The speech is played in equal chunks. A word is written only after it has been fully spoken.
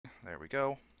There we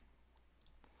go.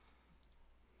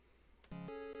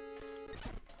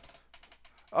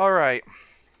 Alright.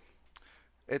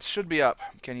 It should be up.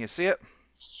 Can you see it?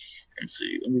 Let's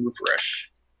see. Let me refresh.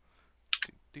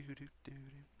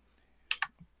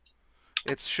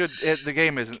 The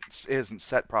game isn't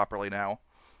set properly now.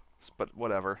 But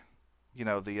whatever. You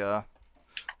know, the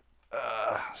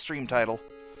stream title.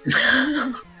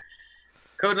 Codename.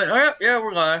 Oh, yeah,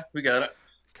 we're live. We got it.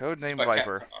 Codename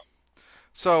Viper.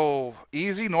 So,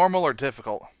 easy, normal, or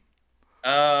difficult?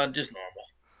 Just normal.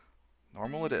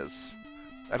 Normal it is.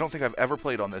 I don't think I've ever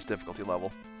played on this difficulty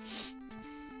level.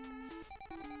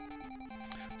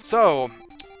 So,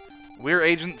 we're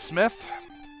Agent Smith,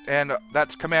 and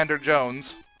that's Commander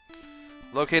Jones,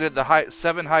 located the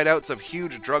 7 hideouts of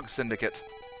huge drug syndicate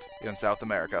in South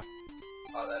America.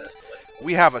 Oh, that is good.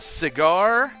 We have a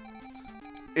cigar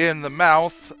in the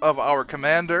mouth of our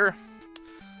commander,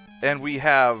 and we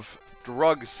have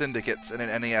drug syndicates in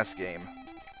an NES game.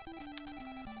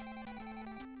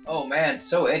 Oh man,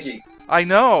 so edgy. I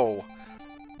know!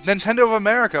 Nintendo of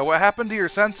America, what happened to your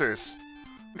censors?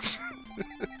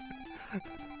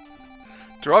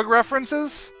 Drug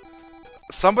references?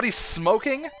 Somebody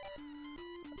smoking?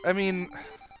 I mean...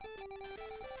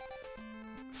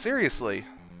 seriously.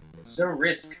 So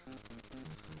risk.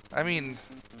 I mean...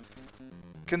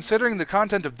 considering the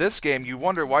content of this game, you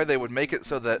wonder why they would make it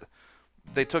so that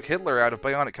they took Hitler out of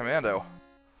Bionic Commando.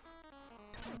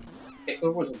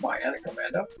 Hitler was a Bionic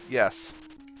Commando? Yes.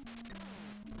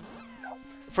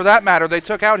 For that matter, they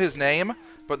took out his name,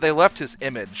 but they left his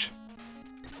image.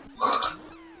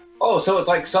 Oh, so it's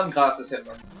like Sunglasses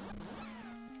Hitler.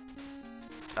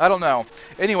 I don't know.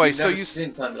 Anyway, You've so never you...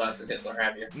 seen Sunglasses Hitler,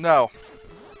 have you? No.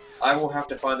 I will have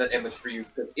to find that image for you,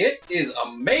 because it is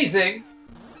amazing!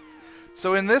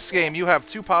 So in this game, you have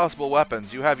 2 possible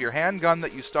weapons. You have your handgun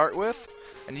that you start with,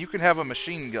 and you can have a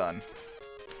machine gun.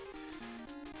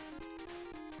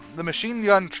 The machine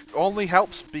gun only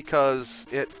helps because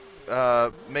it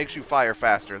makes you fire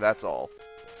faster, that's all.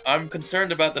 I'm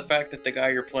concerned about the fact that the guy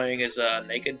you're playing is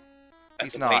naked.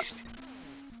 He's not. Waist.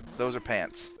 Those are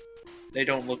pants. They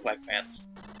don't look like pants.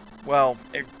 Well...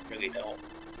 they really don't.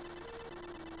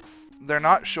 They're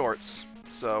not shorts,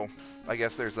 so I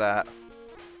guess there's that.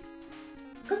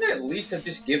 Couldn't they at least have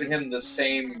just given him the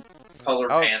same color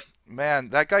pants? Man,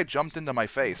 that guy jumped into my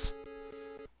face.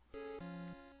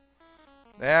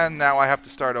 And now I have to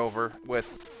start over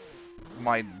with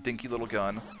my dinky little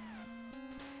gun.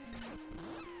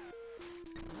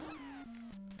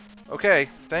 Okay,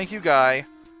 thank you, guy.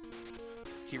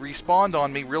 He respawned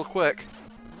on me real quick.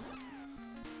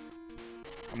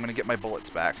 I'm gonna get my bullets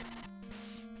back.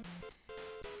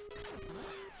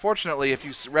 Fortunately, if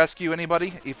you rescue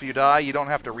anybody, if you die, you don't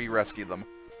have to re-rescue them.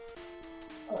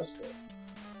 Oh, that's good.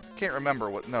 Can't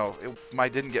remember what... no, I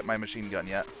didn't get my machine gun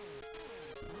yet.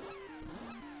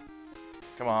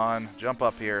 Come on, jump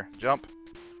up here. Jump.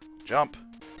 Jump.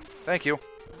 Thank you.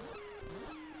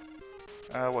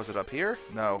 Was it up here?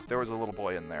 No, there was a little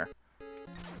boy in there.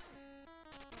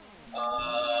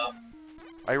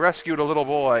 I rescued a little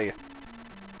boy.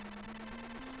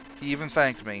 He even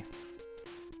thanked me.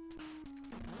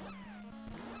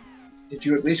 Did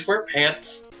you at least wear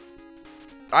pants?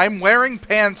 I'm wearing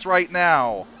pants right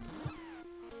now.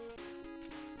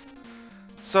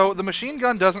 So the machine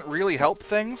gun doesn't really help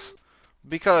things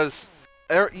because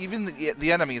even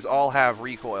the enemies all have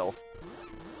recoil.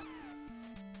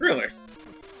 Really?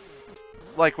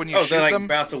 Like when you shoot they them,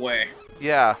 bounce away.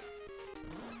 Yeah.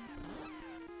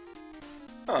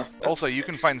 Huh, also, you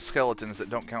can find skeletons that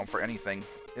don't count for anything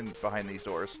behind these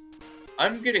doors.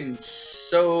 I'm getting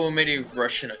so many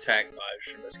Russian attack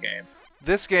vibes from this game.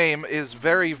 This game is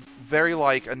very, very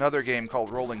like another game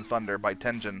called Rolling Thunder by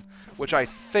Tengen, which I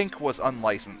think was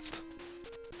unlicensed.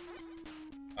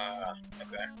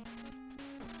 Okay.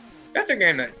 That's a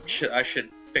game that I should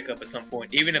pick up at some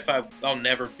point, even if I'll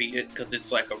never beat it because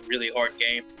it's like a really hard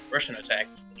game. Russian Attack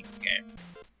is a really good game.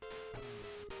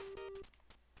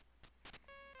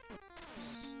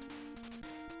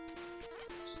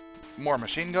 More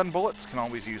machine gun bullets, can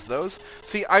always use those.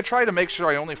 See, I try to make sure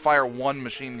I only fire 1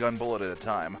 machine gun bullet at a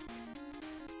time.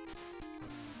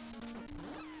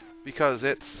 Because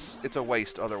it's a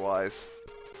waste otherwise.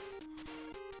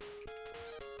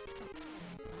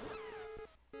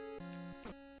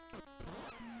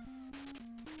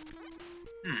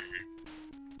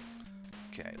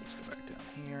 Okay, let's go back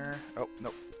down here. Oh,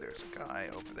 nope, there's a guy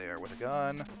over there with a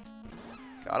gun.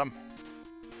 Got him.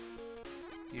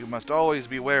 You must always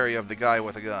be wary of the guy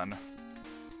with a gun.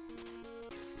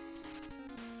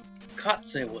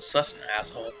 Katse was such an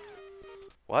asshole.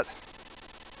 What?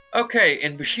 Okay,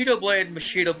 in Bushido Blade and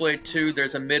Bushido Blade 2,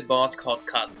 there's a mid-boss called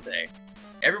Katsei.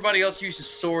 Everybody else uses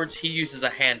swords, he uses a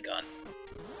handgun.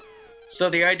 So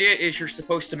the idea is you're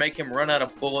supposed to make him run out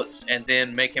of bullets and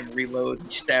then make him reload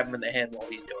and stab him in the head while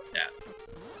he's doing that.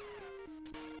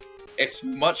 It's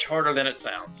much harder than it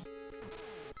sounds.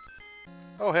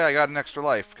 Oh, hey, I got an extra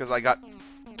life because I got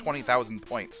 20,000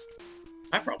 points.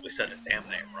 I probably said his damn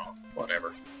name wrong.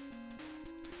 Whatever.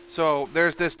 So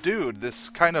there's this dude, this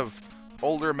kind of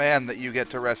older man that you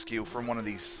get to rescue from one of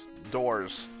these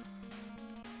doors.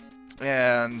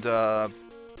 And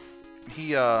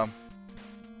he'll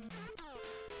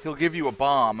give you a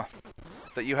bomb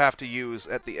that you have to use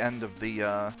at the end of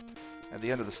the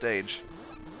stage.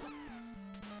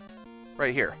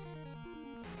 Right here.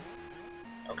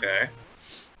 Okay.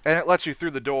 And it lets you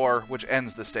through the door, which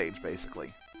ends the stage,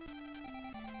 basically.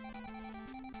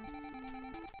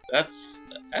 That's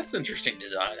interesting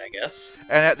design, I guess.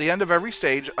 And at the end of every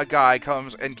stage, a guy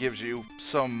comes and gives you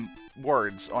some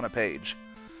words on a page.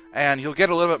 And you'll get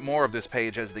a little bit more of this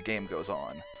page as the game goes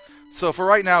on. So for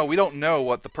right now, we don't know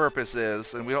what the purpose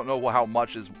is, and we don't know how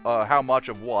much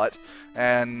of what,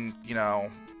 and, you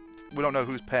know, we don't know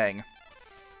who's paying.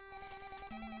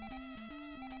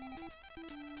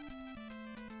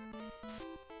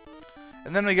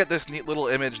 And then we get this neat little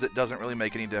image that doesn't really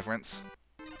make any difference.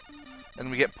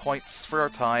 And we get points for our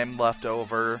time left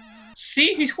over.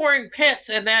 See, he's wearing pants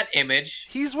in that image.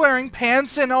 He's wearing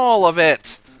pants in all of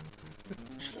it!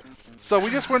 So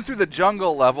we just went through the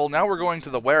jungle level, now we're going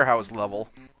to the warehouse level.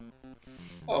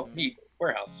 Oh, neat.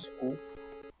 Warehouse. Cool.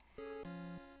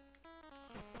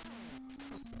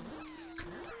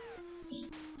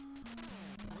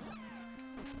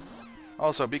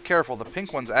 Also, be careful, the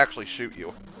pink ones actually shoot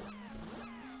you.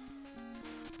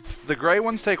 The gray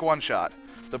ones take 1 shot.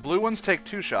 The blue ones take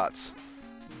 2 shots.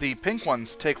 The pink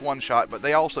ones take 1 shot, but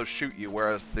they also shoot you,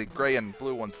 whereas the gray and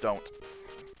blue ones don't.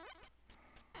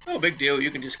 No big deal,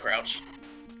 you can just crouch.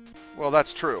 Well,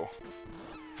 that's true.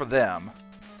 For them.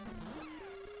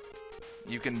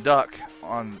 You can duck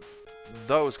on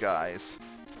those guys.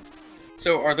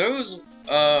 So, are those,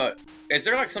 is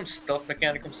there like some stealth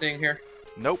mechanic I'm seeing here?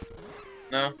 Nope.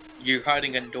 No? You're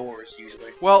hiding indoors,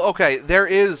 usually. Well, okay, there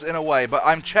is in a way, but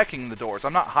I'm checking the doors.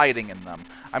 I'm not hiding in them.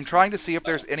 I'm trying to see if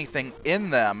there's anything in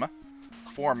them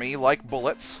for me, like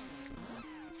bullets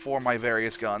for my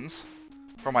various guns,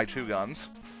 for my 2 guns.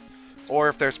 Or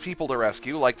if there's people to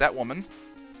rescue, like that woman.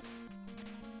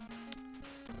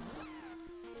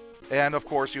 And, of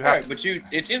course, you have Right, but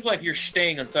it seems like you're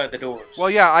staying inside the doors. Well,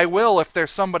 yeah, I will if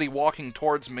there's somebody walking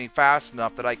towards me fast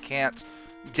enough that I can't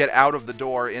get out of the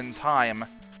door in time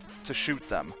to shoot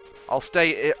them. I'll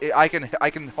stay. I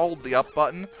can hold the up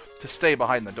button to stay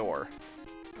behind the door.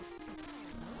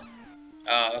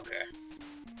 Okay.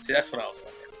 See, that's what I was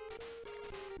wondering.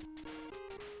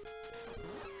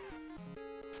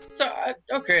 So,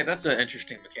 okay, that's an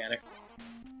interesting mechanic.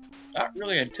 Not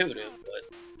really intuitive,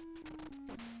 but...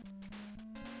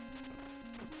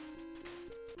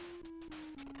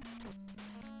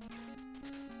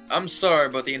 I'm sorry,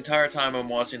 but the entire time I'm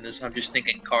watching this, I'm just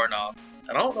thinking Karnov.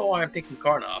 And I don't know why I'm thinking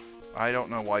Karnov. I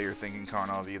don't know why you're thinking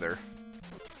Karnov either.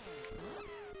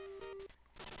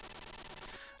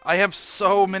 I have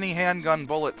so many handgun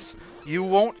bullets. You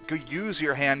won't use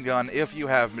your handgun if you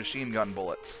have machine gun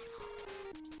bullets.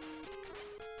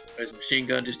 Does machine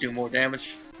gun just do more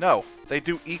damage? No, they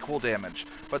do equal damage.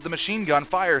 But the machine gun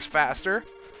fires faster,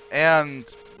 and,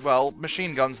 well,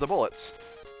 machine gun's the bullets.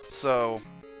 So,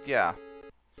 yeah.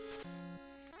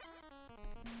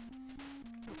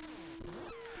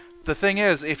 The thing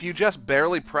is, if you just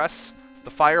barely press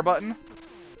the fire button...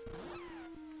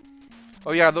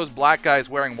 Oh yeah, those black guys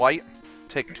wearing white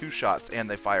take 2 shots and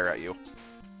they fire at you.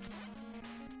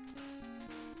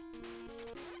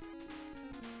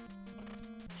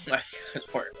 Okay.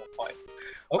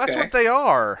 That's what they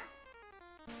are!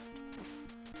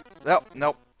 Oh,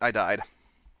 nope, I died.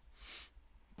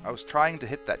 I was trying to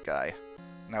hit that guy,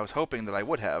 and I was hoping that I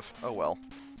would have. Oh well.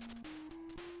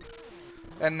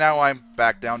 And now I'm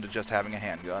back down to just having a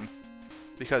handgun.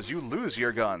 Because you lose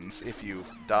your guns if you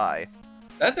die.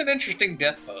 That's an interesting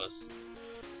death pose.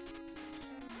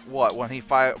 What, when he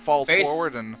falls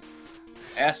forward and...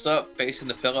 Ass up, facing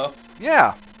the pillow?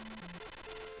 Yeah!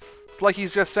 It's like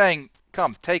he's just saying,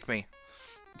 come, take me.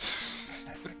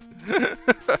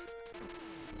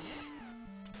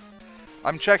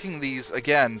 I'm checking these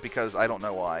again because I don't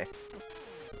know why.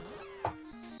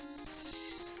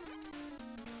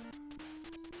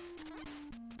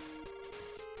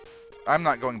 I'm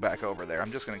not going back over there.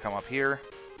 I'm just going to come up here.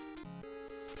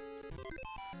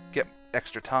 Get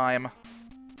extra time.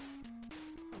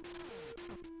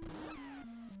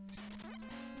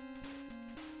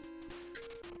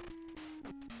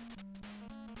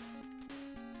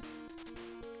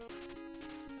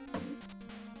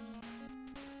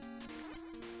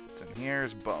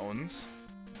 Here's Bones.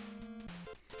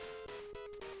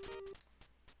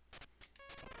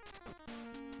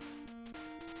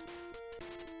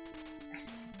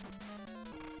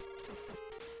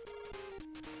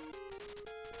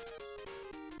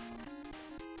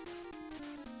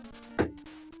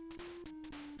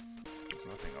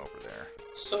 Nothing over there.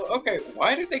 So, okay,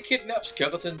 why did they kidnap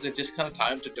skeletons and just kind of tie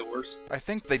them to doors? I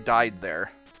think they died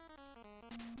there.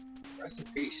 Rest in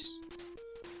peace.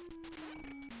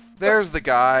 There's the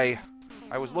guy.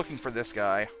 I was looking for this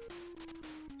guy.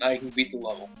 Now you can beat the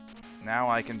level. Now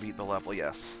I can beat the level,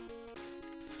 yes.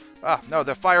 Ah, no,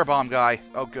 the firebomb guy.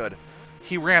 Oh, good.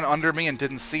 He ran under me and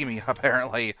didn't see me,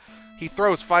 apparently. He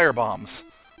throws firebombs.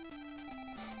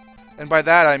 And by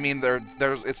that, I mean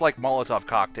it's like Molotov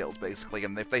cocktails, basically,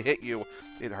 and if they hit you,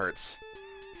 it hurts.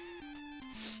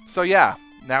 So yeah,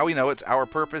 now we know our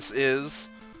purpose is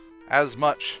as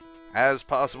much as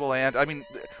possible, and, I mean,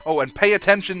 oh, and pay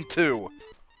attention to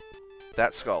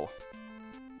that skull.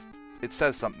 It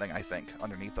says something, I think,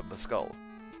 underneath of the skull.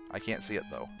 I can't see it,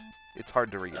 though. It's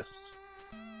hard to read.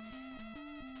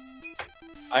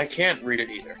 I can't read it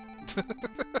either.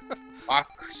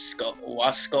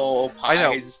 Waskull, I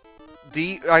know.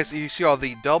 Pies. You see all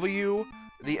the W,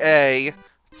 the A,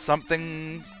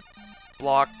 something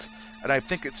blocked, and I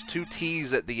think it's 2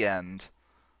 T's at the end.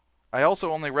 I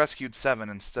also only rescued 7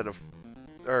 instead of...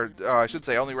 Or, I should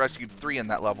say, I only rescued 3 in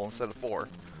that level instead of 4.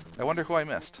 I wonder who I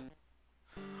missed.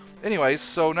 Anyways,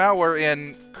 so now we're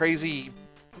in crazy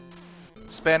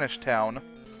Spanish town.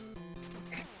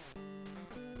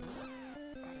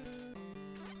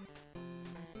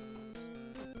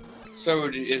 So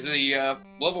is the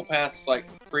level paths like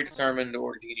predetermined,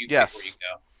 or do you pick Yes. where you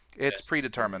go? It's Yes.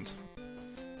 predetermined.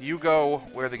 You go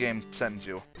where the game sends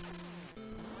you.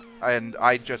 And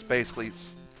I just basically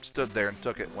stood there and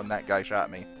took it when that guy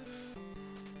shot me.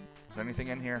 Is there anything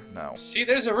in here? No. See,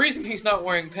 there's a reason he's not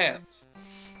wearing pants.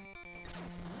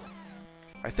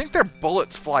 I think their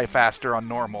bullets fly faster on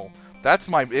normal. That's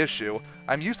my issue.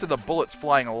 I'm used to the bullets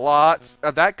flying a lot.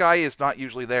 That guy is not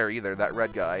usually there either, that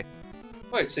red guy.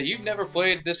 Wait, so you've never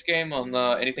played this game on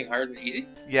anything higher than easy?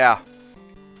 Yeah.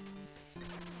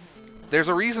 There's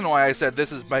a reason why I said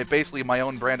this is basically my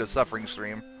own brand of suffering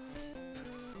stream.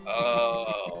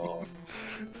 Oh.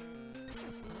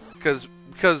 Because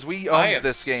we owned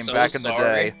this game back in the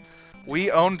day. We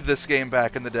owned this game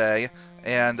back in the day,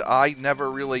 and I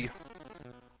never really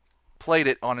played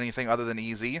it on anything other than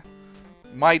easy.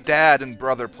 My dad and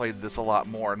brother played this a lot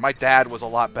more, and my dad was a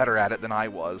lot better at it than I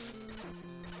was.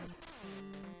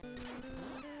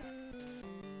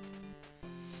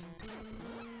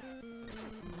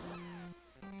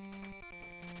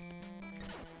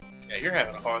 Yeah, you're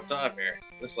having a hard time here.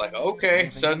 It's like, okay,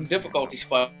 sudden difficulty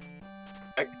spike.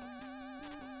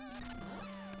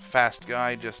 Fast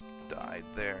guy just died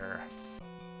there.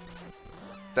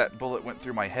 That bullet went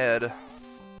through my head.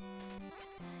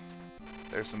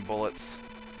 There's some bullets.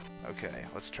 Okay,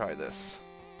 let's try this.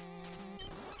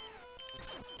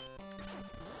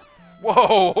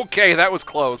 Whoa, okay, that was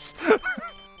close.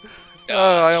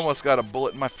 I almost got a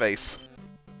bullet in my face.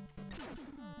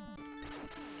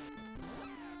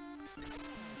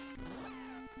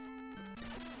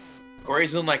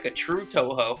 Grazing like a true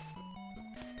Toho.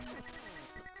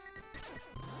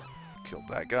 Killed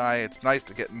that guy. It's nice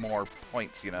to get more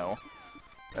points, you know.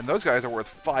 And those guys are worth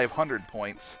 500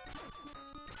 points.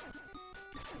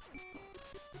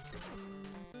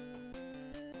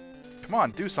 Come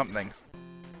on, do something.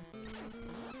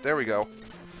 There we go.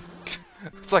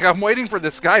 It's like I'm waiting for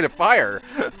this guy to fire.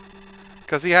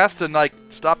 Because he has to, like,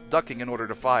 stop ducking in order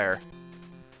to fire.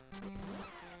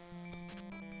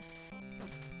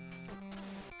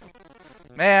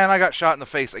 Man, I got shot in the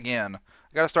face again. I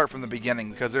gotta start from the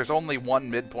beginning, because there's only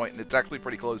one midpoint, and it's actually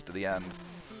pretty close to the end.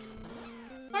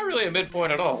 Not really a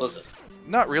midpoint at all, is it?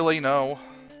 Not really, no.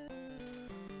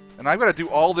 And I've got to do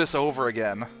all this over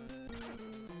again.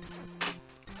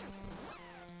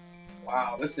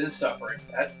 Wow, this is suffering.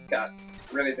 That got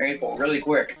really painful really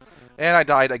quick. And I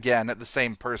died again at the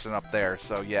same person up there,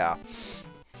 so yeah.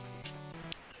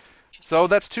 So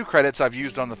that's 2 credits I've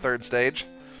used on the 3rd stage.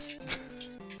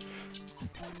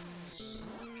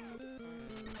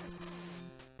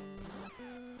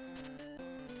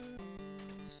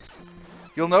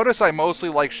 You'll notice I mostly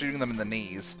like shooting them in the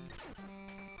knees.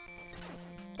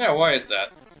 Yeah, why is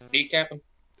that? Kneecapping?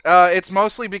 It's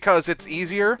mostly because it's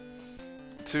easier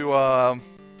to,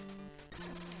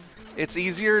 it's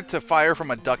easier to fire from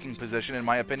a ducking position, in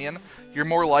my opinion. You're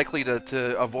more likely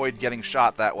to avoid getting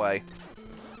shot that way.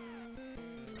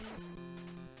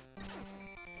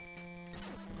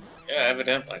 Yeah,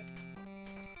 evidently.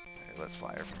 Okay, let's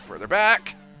fire from further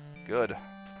back. Good.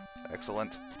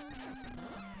 Excellent.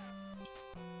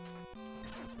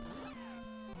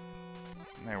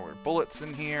 And there were bullets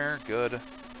in here. Good.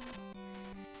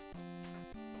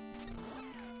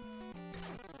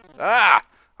 Ah!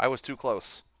 I was too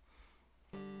close.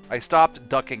 I stopped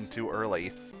ducking too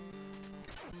early.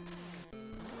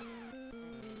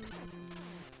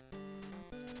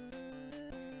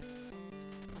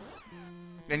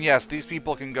 And yes, these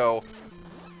people can go...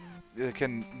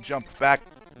 can jump back.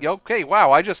 Okay,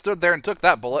 wow, I just stood there and took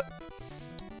that bullet.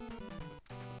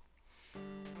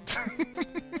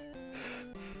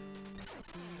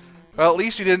 Well, at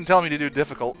least you didn't tell me to do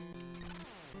difficult.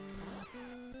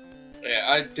 Yeah,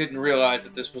 I didn't realize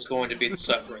that this was going to be the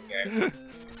suffering game.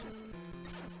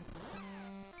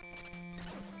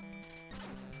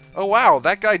 Oh wow,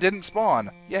 that guy didn't spawn.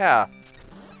 Yeah.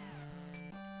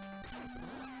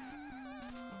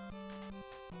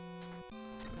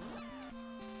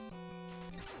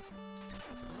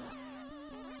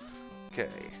 Okay.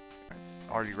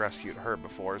 I've already rescued her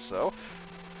before, so...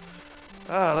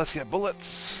 let's get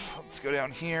bullets. Let's go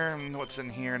down here. And what's in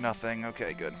here? Nothing.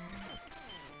 Okay, good.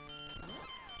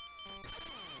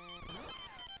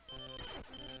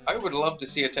 I would love to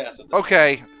see a test of this.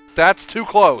 Okay, that's too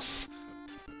close.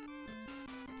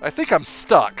 I think I'm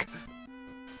stuck.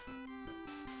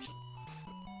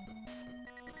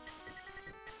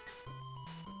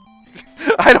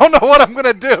 I don't know what I'm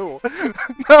gonna do.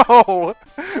 No.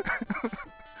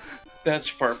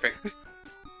 That's perfect.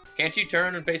 Can't you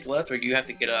turn and face left, or do you have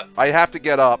to get up? I have to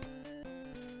get up.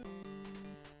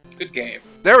 Good game.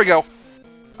 There we go.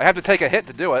 I have to take a hit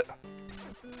to do it.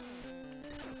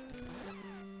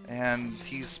 And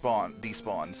he's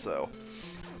despawned, so...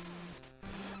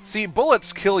 See,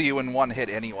 bullets kill you in one hit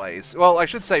anyways. Well, I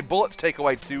should say bullets take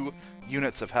away 2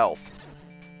 units of health.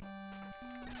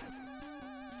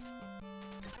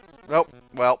 Oh,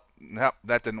 well, no,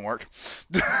 that didn't work.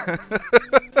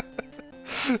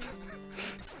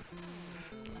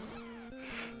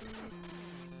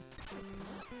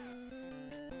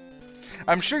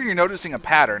 I'm sure you're noticing a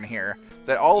pattern here.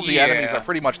 That all of the enemies are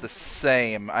pretty much the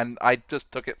same, and I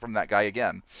just took it from that guy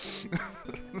again.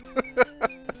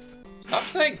 Stop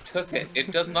saying took it.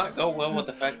 It does not go well with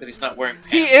the fact that he's not wearing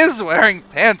pants. He is wearing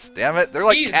pants, damn it. They're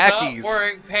like khakis. He's not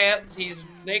wearing pants. He's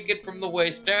naked from the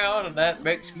waist down, and that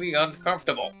makes me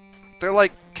uncomfortable. They're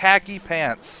like khaki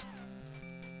pants.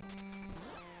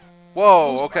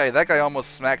 Whoa, okay, that guy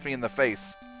almost smacked me in the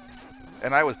face.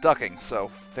 And I was ducking, so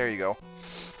there you go.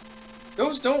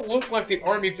 Those don't look like the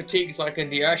army fatigues like in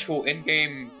the actual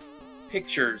in-game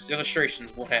pictures,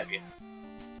 illustrations, what have you.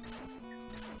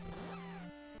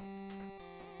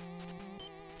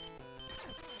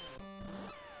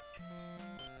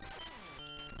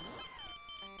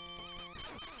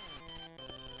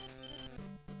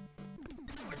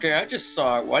 Okay, I just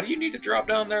saw it. Why do you need to drop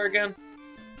down there again?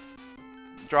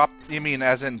 Drop, you mean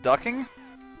as in ducking?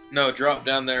 No, drop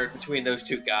down there between those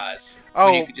two guys.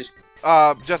 Oh, you could just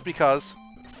because.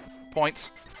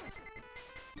 Points.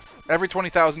 Every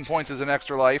 20,000 points is an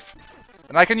extra life.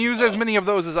 And I can use as many of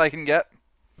those as I can get.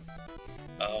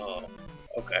 Oh,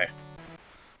 okay.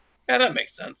 Yeah, that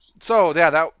makes sense. So, yeah,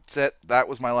 that's it. That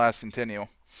was my last continue.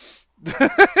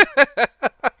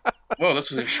 Well,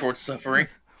 this was a short suffering.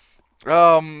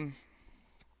 Unless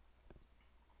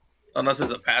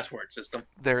there's a password system.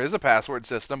 There is a password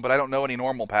system, but I don't know any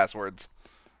normal passwords.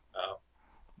 Oh.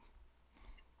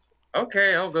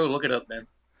 Okay, I'll go look it up then.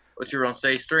 What's your on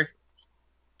stage 3?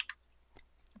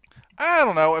 I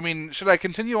don't know. I mean, should I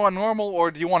continue on normal,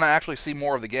 or do you want to actually see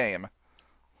more of the game?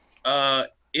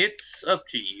 It's up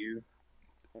to you.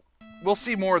 We'll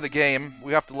see more of the game.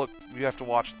 We have to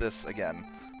watch this again.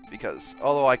 Because,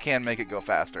 although I can make it go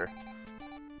faster.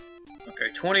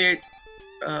 Okay, 28...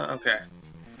 okay.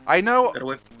 I know... Gotta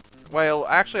wait. Well,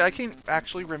 actually, I can't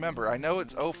actually remember. I know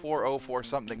it's 0404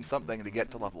 something something to get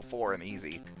to level 4 in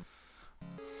easy.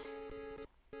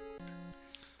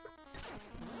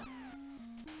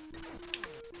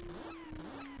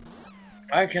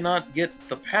 I cannot get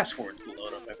the password to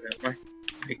load up, evidently.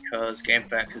 Because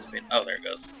GameFAQs has been... Oh, there it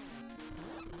goes.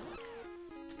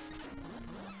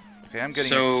 Okay, I'm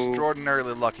getting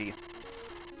extraordinarily lucky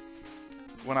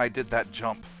when I did that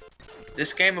jump.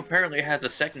 This game apparently has a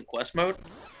second quest mode?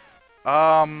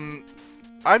 I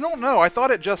don't know. I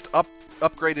thought it just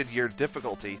upgraded your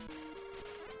difficulty.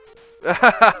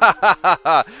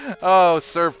 Oh,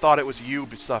 Serv thought it was you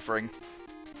suffering.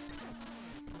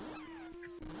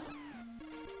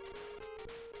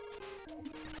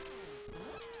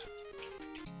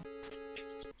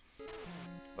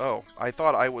 Oh, I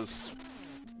thought I was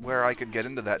where I could get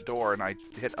into that door, and I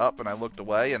hit up and I looked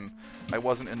away and I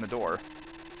wasn't in the door.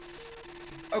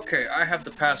 Okay, I have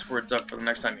the passwords up for the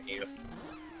next time you need them.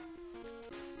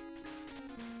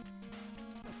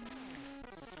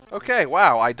 Okay,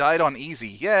 wow, I died on easy.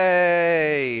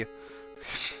 Yay!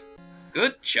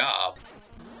 Good job.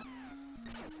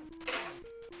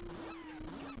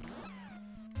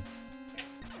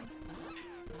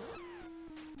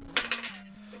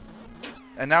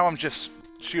 And now I'm just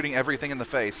shooting everything in the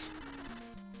face.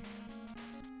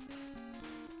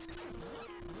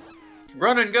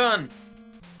 Run and gun.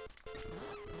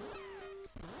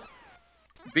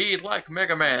 Be like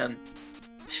Mega Man.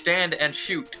 Stand and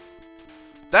shoot.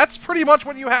 That's pretty much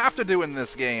what you have to do in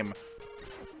this game.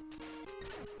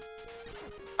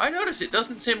 I notice it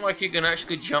doesn't seem like you can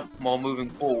actually jump while moving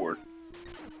forward.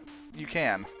 You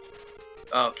can.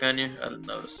 Oh, can you? I didn't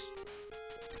notice.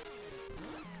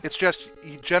 It's just,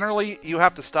 generally, you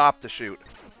have to stop to shoot.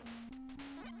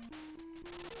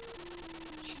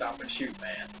 Stop and shoot,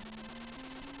 man.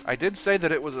 I did say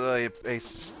that it was a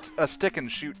stick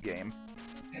and shoot game.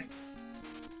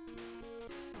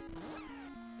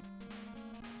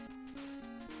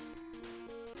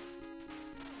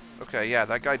 Okay, yeah,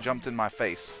 that guy jumped in my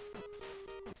face.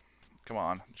 Come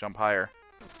on, jump higher.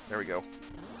 There we go.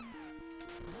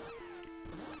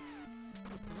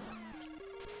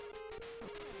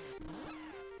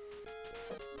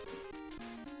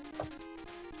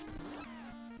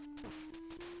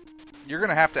 You're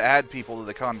gonna have to add people to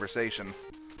the conversation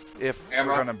if we're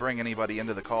gonna bring anybody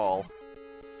into the call.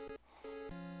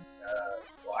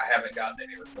 Well, I haven't gotten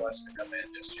any requests to come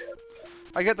in just yet, so.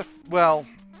 I get the... well...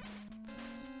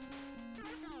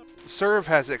 Serve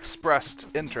has expressed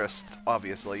interest,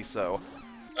 obviously, so...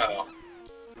 Oh.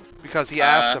 Because he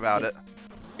asked about it.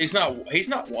 He's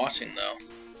not watching, though.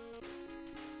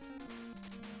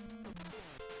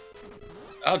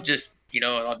 I'll just... You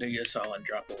know what, I'll do you a solid,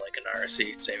 drop the link in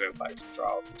RSC, save everybody some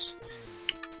problems.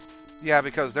 Yeah,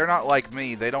 because they're not like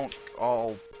me. They don't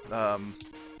all,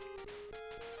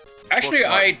 Actually,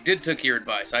 I did took your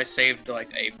advice. I saved,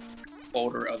 like, a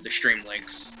folder of the stream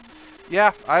links.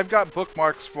 Yeah, I've got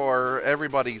bookmarks for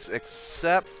everybody's,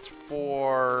 except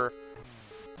for...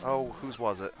 Oh, whose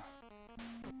was it?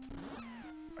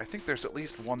 I think there's at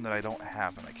least one that I don't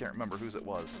have, and I can't remember whose it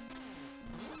was.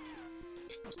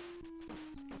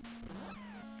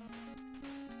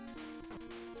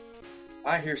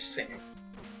 I hear singing.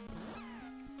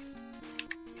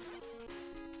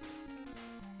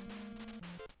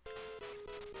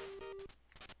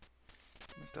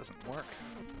 It doesn't work.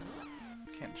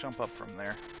 Can't jump up from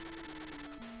there.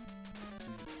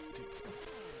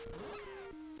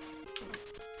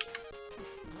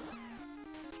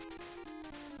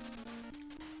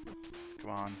 Come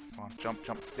on, come on, jump,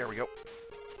 jump. There we go.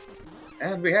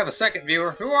 And we have a second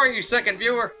viewer. Who are you, second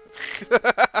viewer?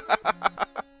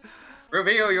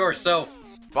 Reveal yourself.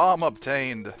 Bomb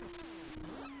obtained.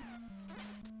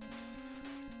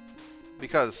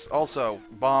 Because, also,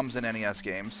 bombs in NES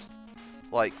games,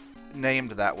 like,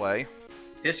 named that way.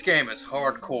 This game is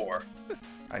hardcore.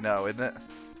 I know, isn't it?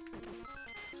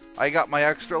 I got my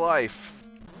extra life.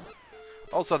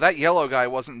 Also, that yellow guy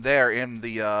wasn't there in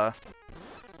the,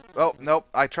 Oh, nope.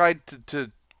 I tried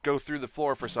to go through the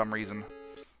floor for some reason.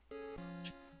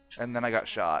 And then I got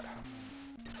shot.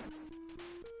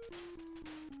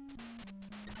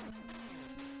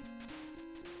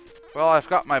 Well, I've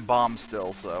got my bomb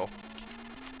still, so...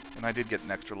 And I did get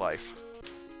an extra life.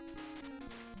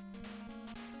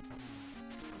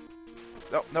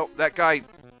 Oh, no, that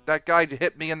guy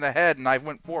hit me in the head and I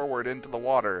went forward into the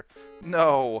water.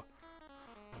 No!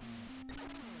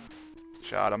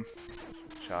 Shot him.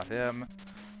 Shot him.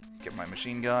 Get my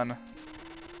machine gun.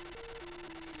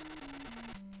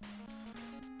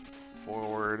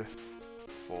 Forward.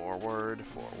 Forward.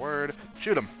 Forward.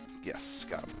 Shoot him. Yes,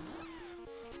 got him.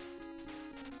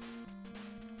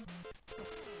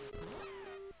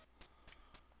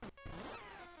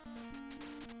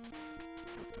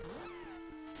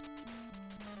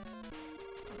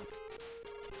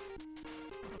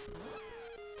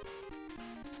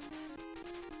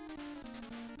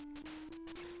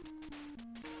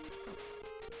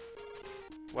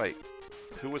 Wait,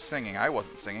 who was singing? I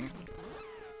wasn't singing.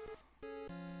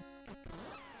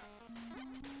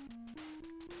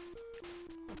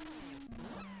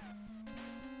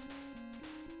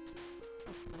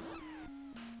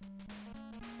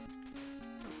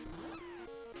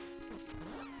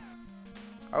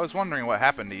 I was wondering what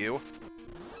happened to you.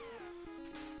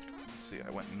 Let's see, I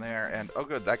went in there, and oh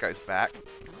good, that guy's back.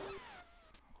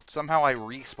 Somehow I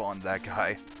respawned that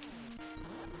guy.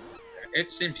 It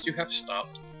seems to have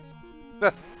stopped.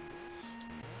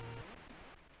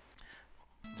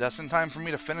 Just in time for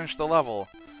me to finish the level.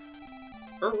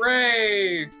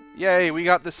 Hooray! Yay, we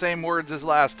got the same words as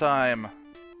last time.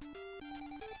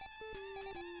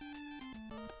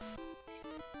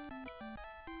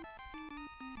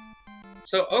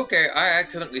 So, okay, I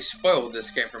accidentally spoiled this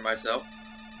game for myself.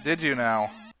 Did you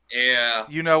now? Yeah.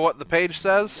 You know what the page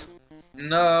says?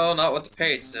 No, not what the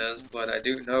page says, but I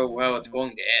do know how it's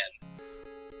going to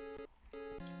end.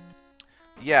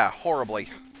 Yeah, horribly.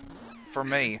 For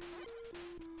me.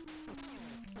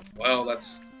 Well,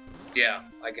 that's... yeah,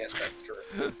 I guess that's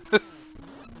true.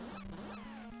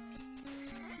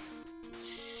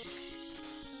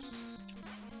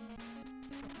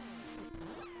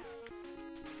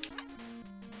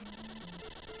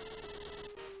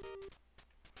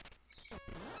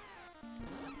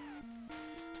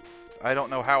 I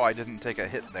don't know how I didn't take a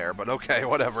hit there, but okay,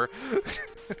 whatever.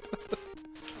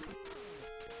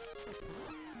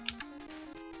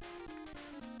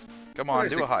 Come on,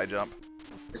 do a high jump.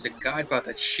 There's a guy about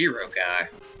that Shiro guy.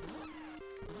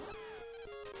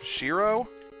 Shiro?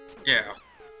 Yeah.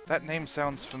 That name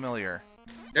sounds familiar.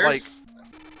 There's...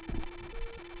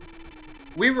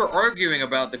 we were arguing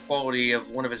about the quality of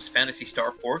one of his Phantasy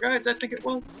Star 4 guides, I think it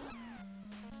was.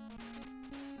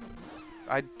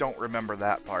 I don't remember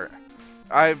that part.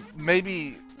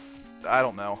 Maybe... I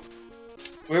don't know.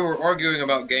 We were arguing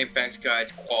about GameFAQs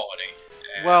guides quality.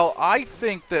 Well, I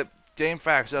think that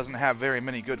GameFAQs doesn't have very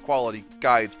many good quality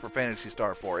guides for Phantasy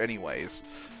Star 4 anyways.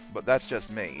 But that's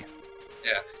just me.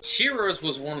 Yeah, Shiro's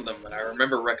was one of them, and I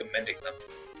remember recommending them.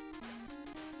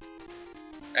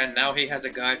 And now he has a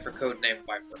guide for Codename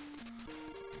Viper.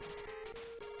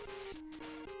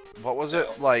 What was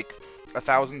it? Like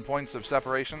 1,000 points of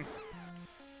separation?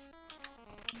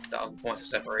 1,000 points of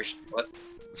separation. What?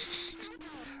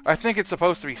 I think it's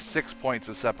supposed to be 6 points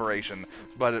of separation,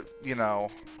 but it, you know,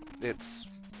 it's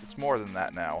more than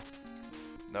that now.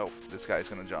 Nope, this guy's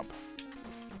gonna jump.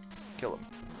 Kill him.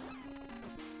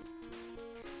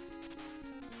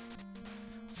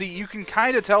 See, you can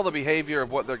kind of tell the behavior of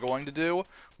what they're going to do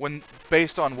when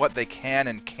based on what they can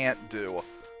and can't do.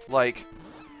 Like,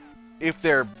 if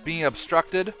they're being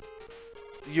obstructed,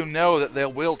 you know that they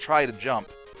will try to jump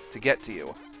to get to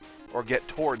you, or get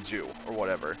towards you, or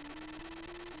whatever.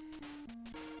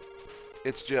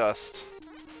 It's just...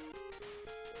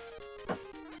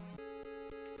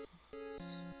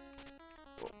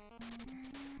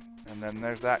 And then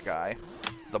there's that guy.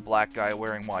 The black guy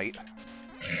wearing white.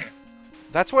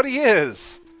 That's what he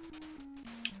is!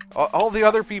 All the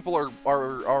other people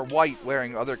are white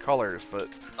wearing other colors, but...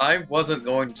 I wasn't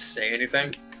going to say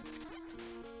anything.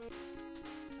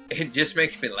 It just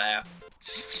makes me laugh.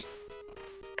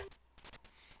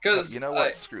 Because, you know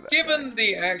what? Screw that. Given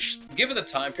the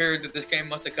time period that this game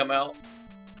must have come out,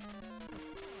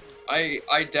 I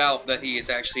doubt that he is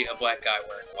actually a black guy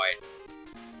wearing white.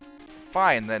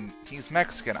 Fine, then he's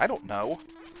Mexican. I don't know.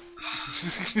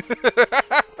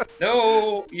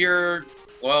 No,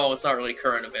 well, it's not really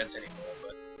current events anymore,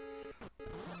 but...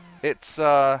 It's,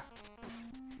 let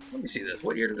me see this.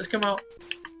 What year did this come out?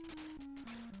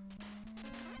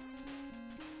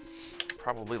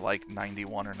 Probably like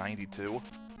 91 or 92.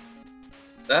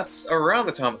 That's around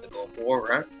the time of the Gulf War,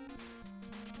 right?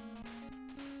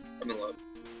 Let me look.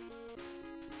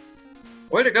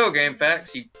 Way to go,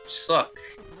 GameFAQs. You suck.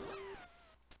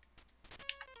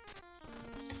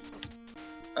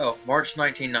 Oh, March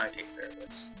 1990. There it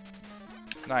is.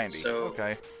 90. So,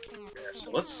 okay. Yeah,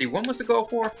 so let's see. When was the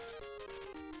Gulf War?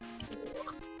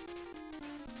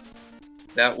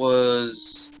 That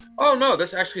was... oh no,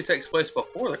 this actually takes place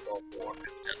before the Gulf War.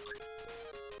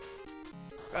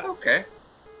 Okay.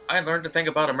 I learned to think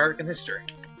about American history.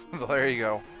 There you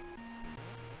go.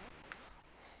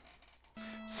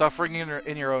 Suffering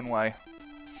in your own way.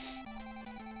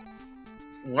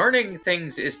 Learning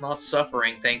things is not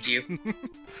suffering, thank you.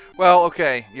 Well,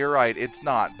 okay, you're right. It's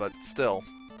not, but still,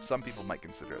 some people might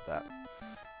consider it that.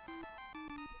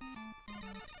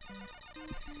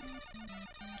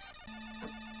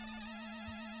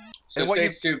 So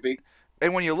stage 2B.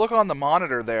 And when you look on the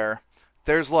monitor there,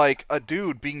 there's like a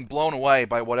dude being blown away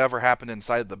by whatever happened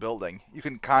inside the building. You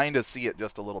can kind of see it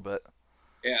just a little bit.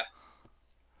 Yeah.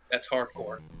 That's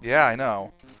hardcore. Yeah, I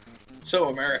know. So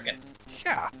American.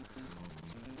 Yeah.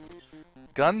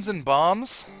 Guns and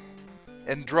bombs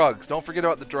and drugs. Don't forget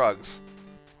about the drugs.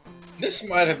 This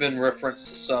might have been referenced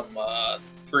to some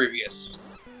previous...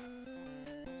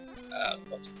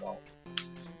 what's it called?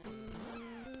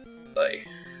 Like...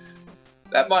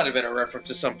 that might have been a reference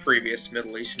to some previous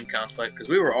Middle Eastern conflict, because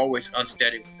we were always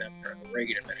unsteady with them during the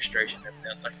Reagan administration,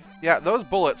 evidently. Yeah, those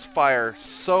bullets fire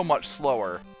so much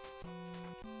slower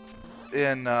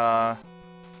in on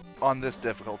this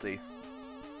difficulty.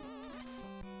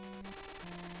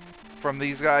 from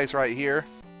these guys right here.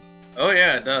 Oh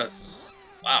yeah, it does.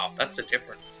 Wow, that's a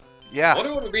difference. Yeah. I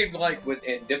wonder what it would be like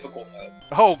in difficult mode.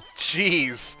 Oh,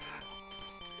 jeez.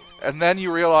 And then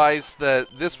you realize that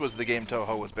this was the game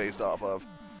Touhou was based off of.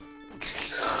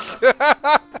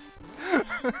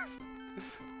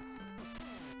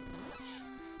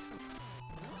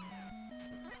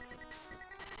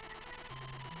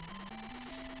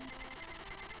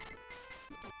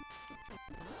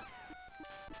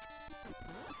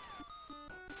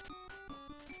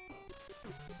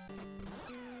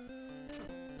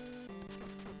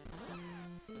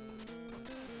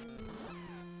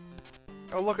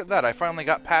 Oh, look at that. I finally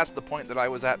got past the point that I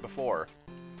was at before.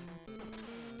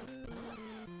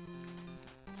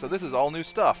 So this is all new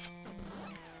stuff.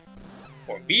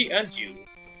 For me and you.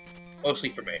 Mostly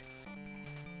for me.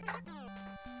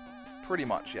 Pretty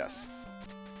much, yes.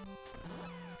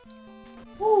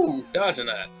 Woo, dodging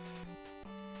that.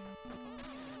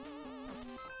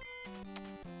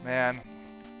 Man,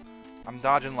 I'm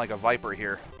dodging like a viper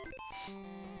here.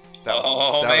 That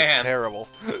Oh, that man. was terrible.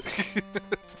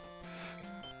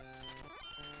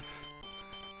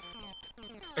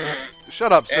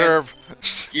 Shut up, serve.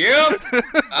 Yep!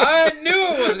 I knew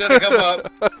it was gonna come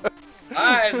up.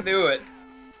 I knew it.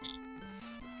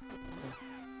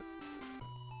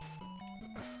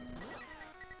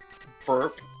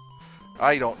 Burp.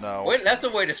 I don't know. Wait, that's a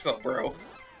way to spell bro.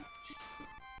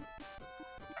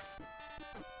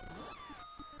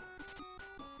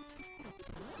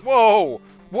 Whoa!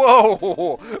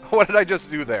 Whoa! What did I just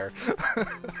do there?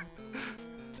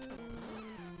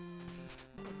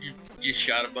 You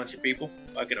shot a bunch of people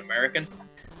like an American.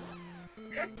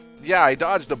 Yeah, I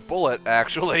dodged a bullet,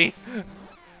 actually.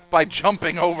 By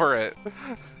jumping over it.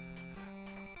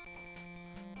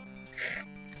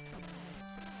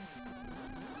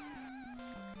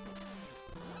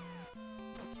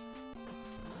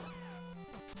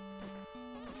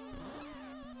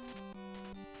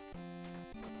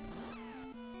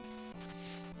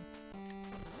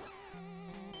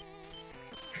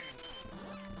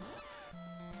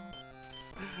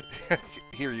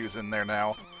 Hiryu's in there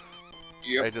now.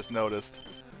 Yep. I just noticed.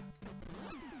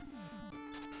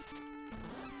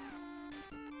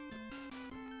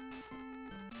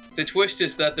 The twist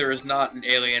is that there is not an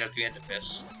alien at the end of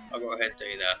this. I'll go ahead and tell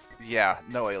you that. Yeah,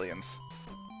 no aliens.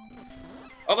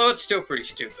 Although it's still pretty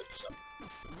stupid, so.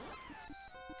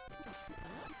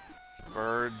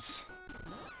 Birds.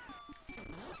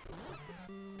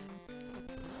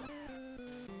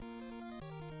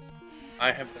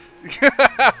 I have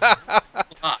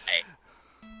lie.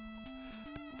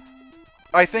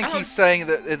 I think he's saying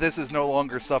that this is no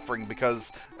longer suffering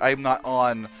because I'm not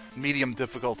on medium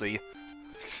difficulty.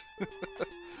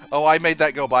 Oh, I made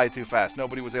that go by too fast.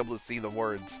 Nobody was able to see the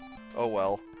words. Oh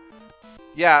well.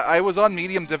 Yeah, I was on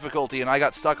medium difficulty and I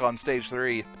got stuck on stage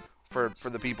 3 for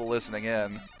the people listening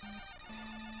in.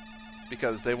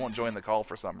 Because they won't join the call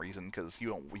for some reason, because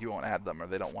you won't add them or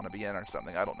they don't want to be in or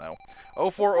something. I don't know.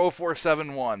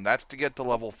 040471. That's to get to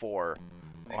level 4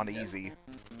 on easy.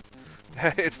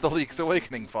 It's the Link's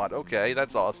Awakening font. Okay,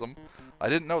 that's awesome. I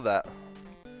didn't know that.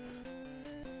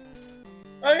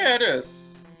 Oh yeah, it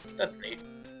is. That's neat.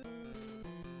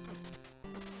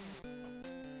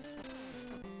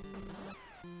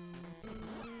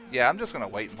 Yeah, I'm just gonna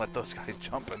wait and let those guys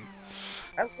jump in.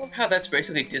 I love how that's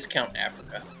basically discount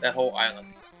Africa. That whole island.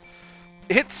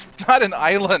 It's not an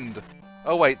island!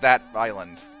 Oh wait, that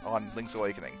island on Link's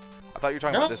Awakening. I thought you were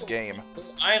talking about this game. The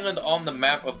island on the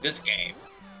map of this game.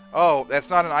 Oh, that's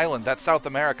not an island. That's South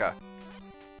America.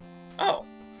 Oh.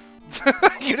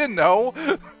 You didn't know?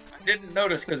 I didn't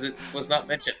notice because it was not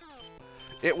mentioned.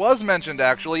 It was mentioned,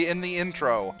 actually, in the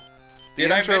intro. The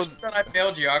Did intro... I mention that I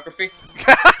failed geography?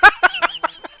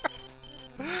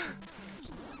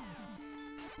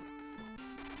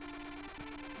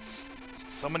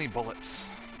 So many bullets.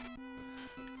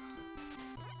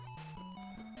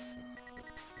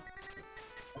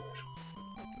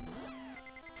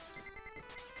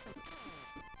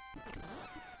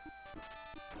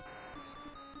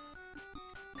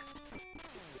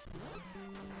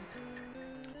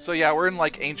 So yeah, we're in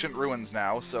like ancient ruins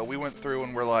now, so we went through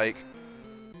and we're like,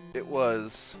 it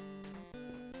was...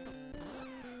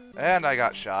 And I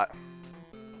got shot.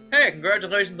 Hey,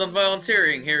 congratulations on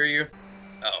volunteering, here you.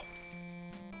 Oh.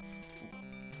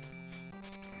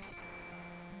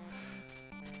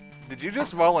 Did you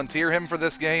just volunteer him for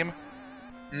this game?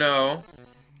 No.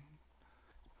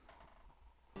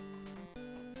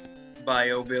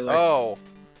 BioBilly. Oh,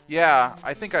 yeah,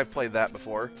 I think I've played that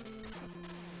before.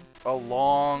 A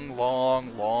long,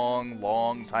 long, long,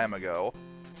 long time ago.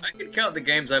 I can count the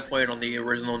games I played on the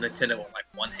original Nintendo on like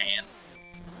one hand.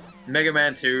 Mega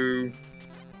Man 2,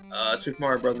 Super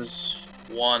Mario Brothers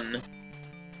 1,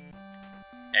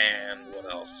 and what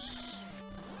else?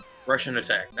 Russian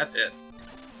Attack. That's it.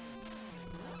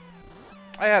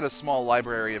 I had a small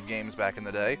library of games back in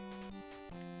the day.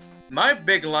 My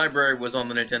big library was on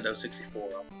the Nintendo 64,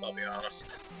 I'll be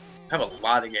honest. I have a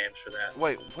lot of games for that.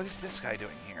 Wait, what is this guy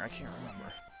doing here? I can't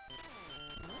remember.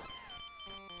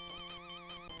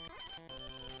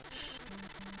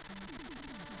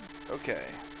 Okay.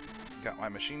 Got my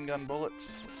machine gun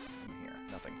bullets. What's in here?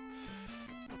 Nothing.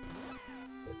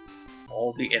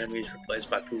 All the enemies replaced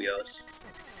by Puyos.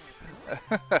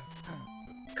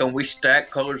 Can we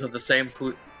stack colors of the same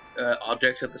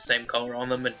objects of the same color on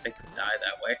them and make them die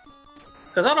that way?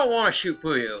 Because I don't want to shoot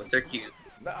Puyos. They're cute.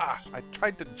 Nah, I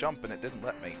tried to jump and it didn't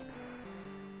let me.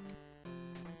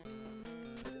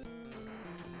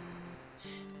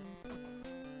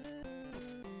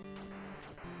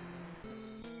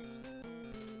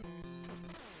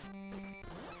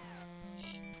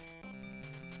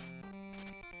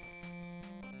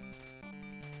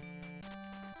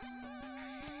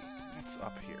 What's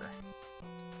up here?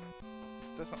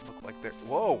 Doesn't look like there.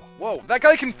 Whoa, whoa! That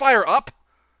guy can fire up.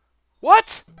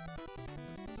 What?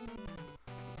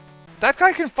 That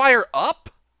guy can fire up?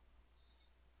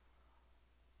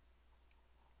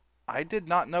 I did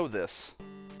not know this.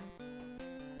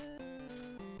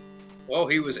 Well,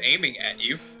 he was aiming at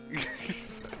you.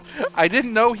 I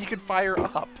didn't know he could fire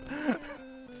up.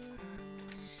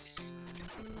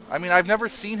 I mean, I've never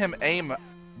seen him aim,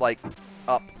 like,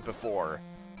 up before.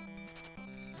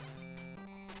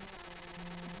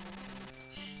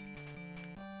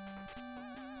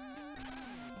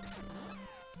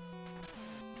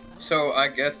 So I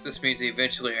guess this means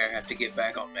eventually I have to get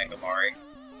back on Mega Mario.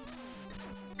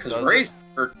 Because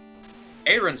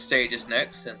Aaron's stage is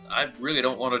next, and I really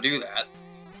don't want to do that.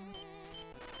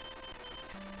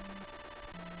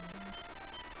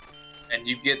 And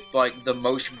you get, like, the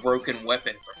most broken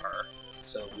weapon from her.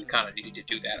 So we kind of needed to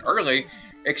do that early,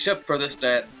 except for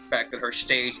that fact that her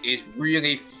stage is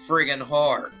really friggin'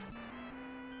 hard.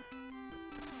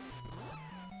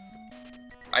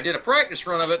 I did a practice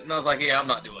run of it, and I was like, yeah, I'm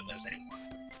not doing this anymore.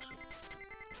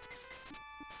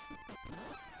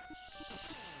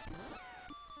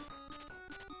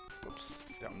 Oops,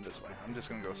 down this way. I'm just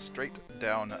gonna go straight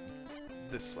down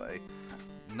this way.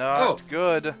 Not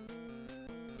good.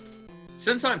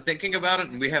 Since I'm thinking about it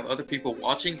and we have other people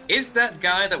watching, is that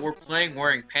guy that we're playing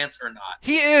wearing pants or not?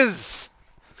 He is!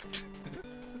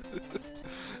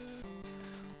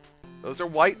 Those are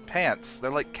white pants. They're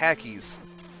like khakis.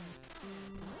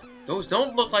 Those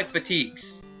don't look like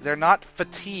fatigues. They're not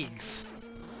fatigues.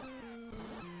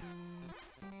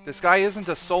 This guy isn't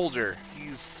a soldier.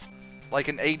 He's like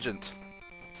an agent.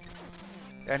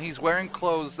 And he's wearing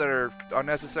clothes that are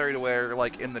necessary to wear,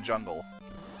 like, in the jungle.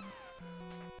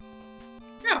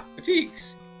 Yeah,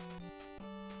 fatigues.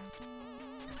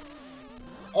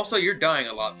 Also, you're dying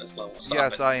a lot in this level. Stop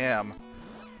Yes, it. I am.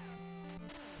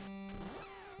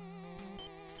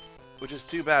 Which is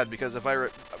too bad, because if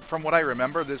from what I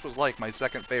remember, this was like my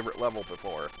second favorite level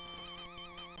before.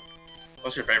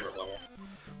 What's your favorite level?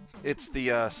 It's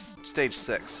the stage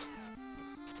 6.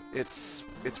 It's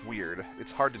weird.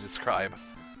 It's hard to describe.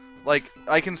 Like,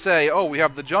 I can say, oh, we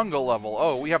have the jungle level.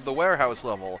 Oh, we have the warehouse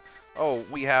level. Oh,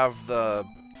 we have the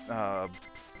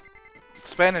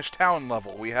Spanish town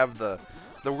level. We have the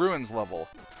ruins level.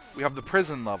 We have the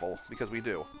prison level, because we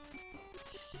do.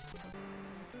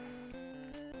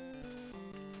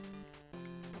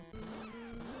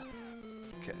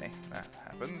 Okay, that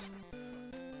happened.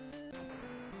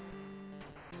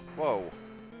 Whoa.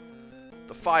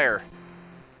 The fire.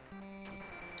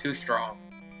 Too strong.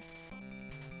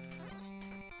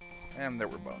 And there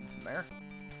were bones in there.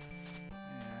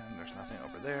 And there's nothing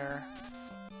over there.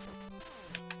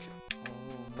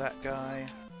 Kill that guy.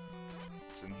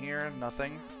 What's in here?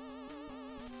 Nothing.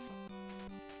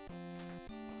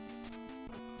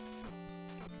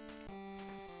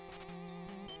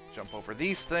 Jump over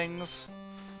these things.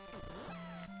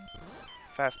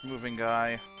 Fast-moving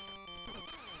guy.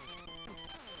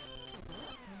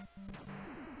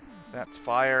 That's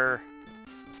fire.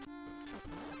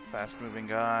 Fast-moving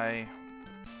guy.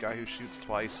 Guy who shoots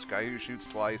twice. Guy who shoots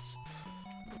twice.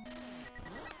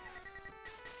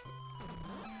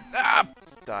 Ah!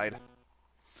 Died.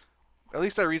 At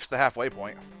least I reached the halfway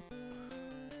point.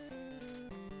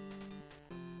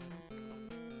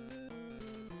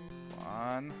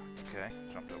 One. Okay,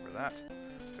 jumped over that.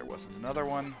 There wasn't another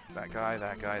one. That guy,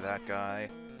 that guy, that guy.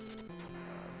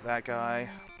 That guy.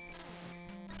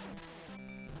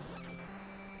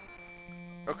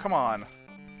 Oh, come on.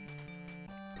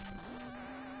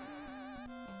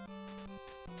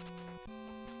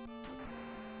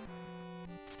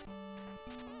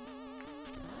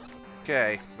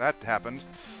 Okay, that happened.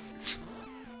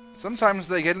 Sometimes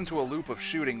they get into a loop of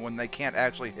shooting when they can't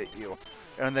actually hit you,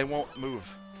 and they won't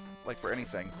move, like for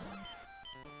anything.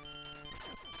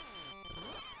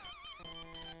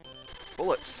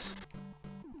 Bullets.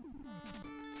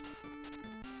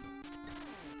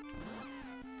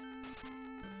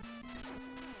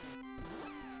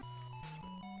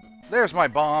 There's my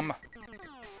bomb.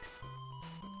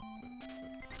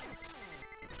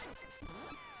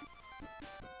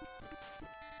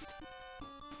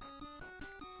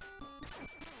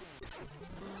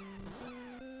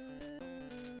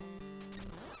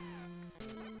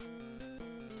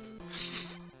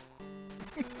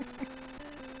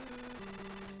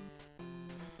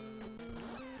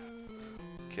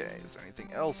 Okay, is there anything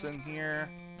else in here?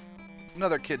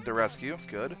 Another kid to rescue.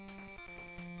 Good.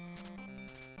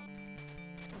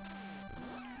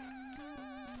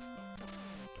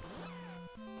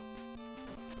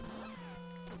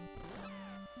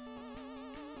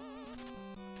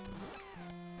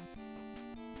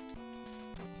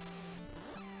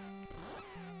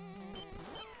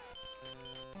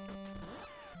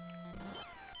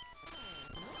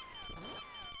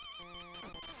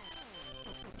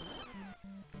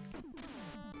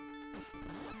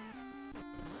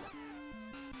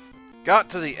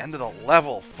 Got to the end of the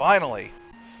level, finally!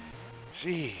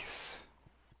 Jeez.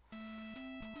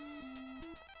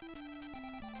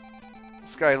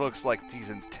 This guy looks like he's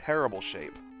in terrible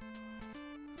shape.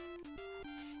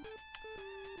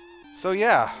 So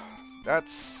yeah,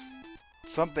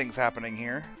 something's happening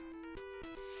here.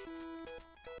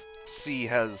 C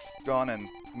has gone and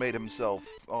made himself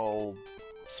all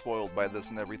spoiled by this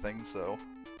and everything, so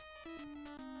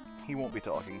he won't be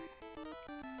talking.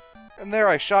 And there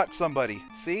I shot somebody.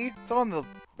 See? It's on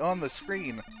the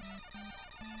screen.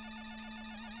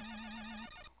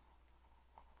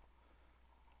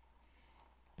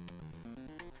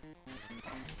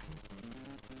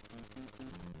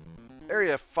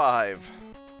 Area 5.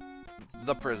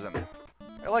 The prison.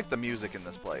 I like the music in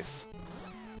this place.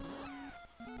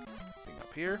 Thing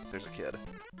up here, there's a kid.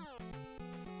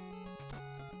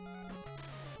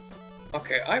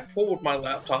 Okay, I pulled my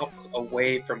laptop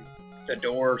away from the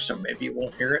door, so maybe you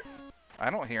won't hear it.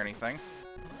 I don't hear anything.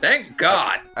 Thank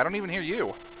God! I don't even hear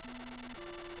you.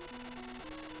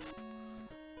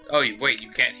 Oh, wait, you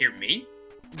can't hear me?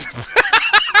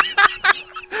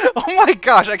 Oh my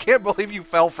gosh, I can't believe you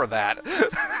fell for that.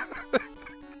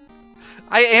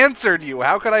 I answered you.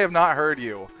 How could I have not heard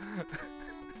you?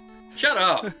 Shut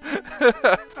up!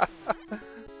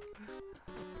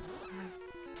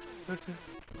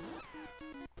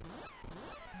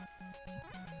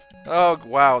 Oh,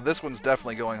 wow. This one's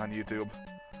definitely going on YouTube.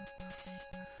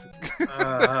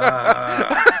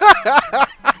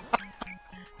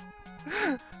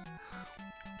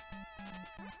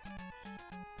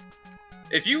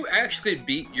 If you actually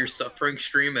beat your suffering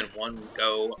stream in one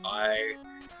go,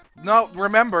 No,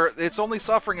 remember, it's only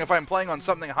suffering if I'm playing on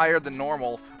something higher than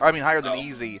normal. Or, I mean, higher than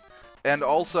easy. And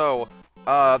also,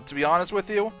 to be honest with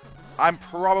you, I'm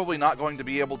probably not going to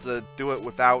be able to do it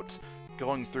without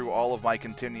going through all of my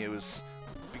continues.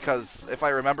 Because, if I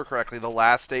remember correctly, the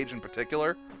last stage in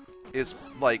particular is,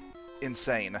 like,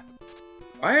 insane.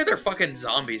 Why are there fucking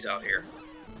zombies out here?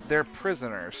 They're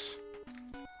prisoners.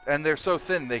 And they're so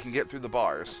thin they can get through the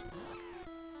bars.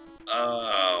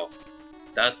 Oh.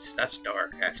 That's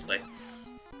dark, actually.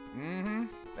 Mm-hmm.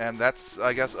 And that's,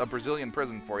 I guess, a Brazilian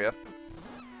prison for you.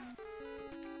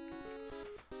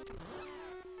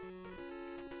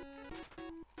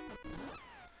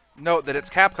 Note that it's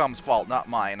Capcom's fault, not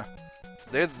mine.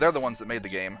 They're the ones that made the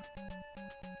game.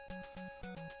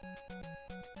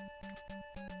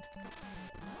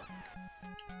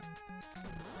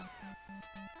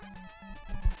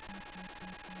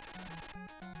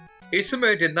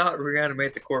 Isume did not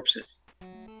reanimate the corpses.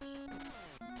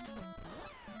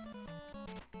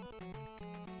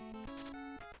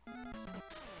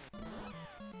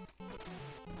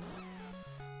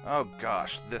 Oh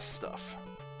gosh, this stuff.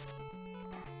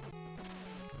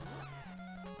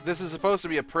 This is supposed to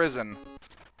be a prison,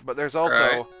 but there's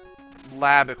also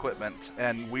lab equipment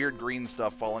and weird green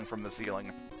stuff falling from the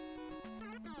ceiling.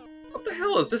 What the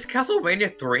hell, is this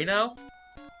Castlevania 3 now?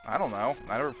 I don't know.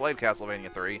 I never played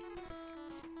Castlevania 3.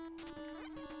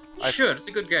 You should, it's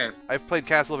a good game. I've played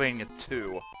Castlevania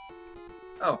 2.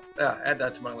 Oh, yeah, add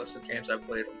that to my list of games I've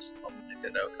played on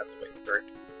Nintendo, Castlevania 3.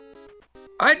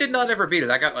 I did not ever beat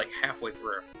it, I got like halfway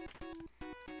through.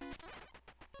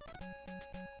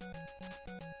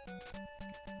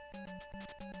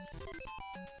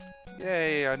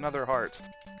 Yay, another heart.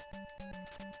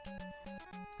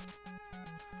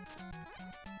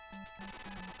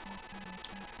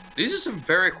 These are some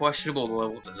very questionable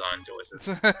level design choices.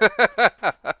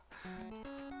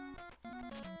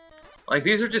 Like,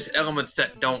 these are just elements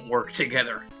that don't work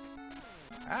together.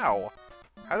 Ow.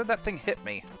 How did that thing hit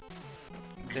me?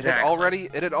 Exactly.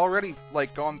 It had already,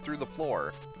 like, gone through the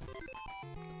floor.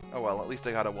 Oh well, at least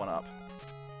I got a 1-up.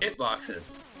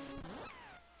 Hitboxes.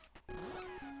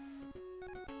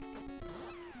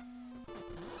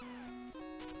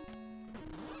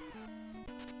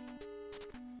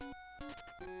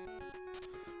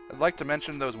 I'd like to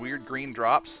mention those weird green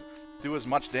drops do as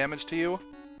much damage to you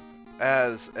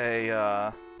as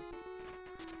a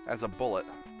bullet.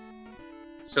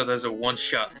 So there's a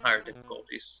one-shot in higher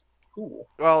difficulties. Cool.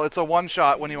 Well, it's a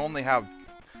one-shot when you only have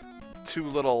 2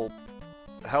 little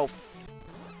health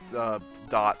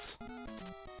dots.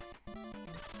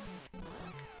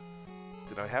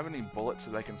 Did I have any bullets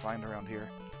that I can find around here?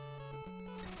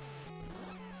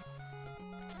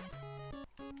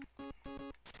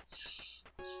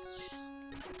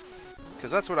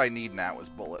 Because that's what I need now is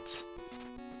bullets.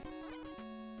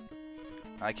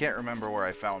 I can't remember where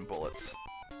I found bullets.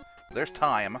 There's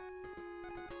time.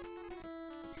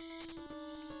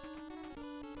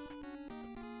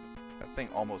 That thing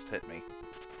almost hit me.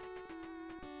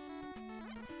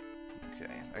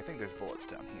 Okay, I think there's bullets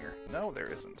down here. No, there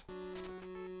isn't.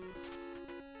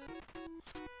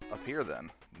 Up here,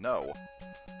 then. No.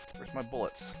 Where's my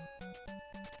bullets?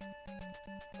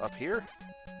 Up here?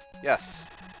 Yes.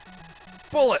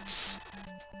 Bullets!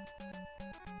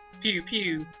 Pew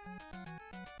pew.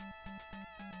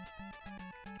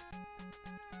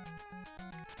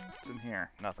 What's in here?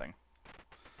 Nothing.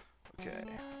 Okay.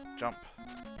 Jump.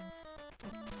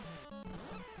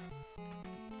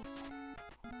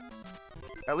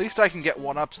 At least I can get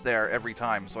 1-ups there every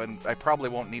time, so I probably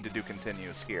won't need to do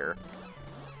continues here.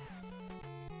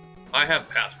 I have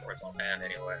passports on hand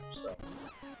anyway, so...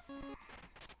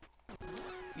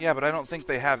 Yeah, but I don't think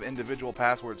they have individual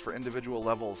passwords for individual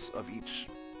levels of each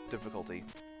difficulty.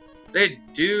 They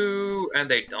do, and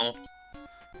they don't.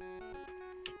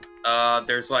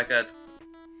 There's like a...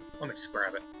 Let me just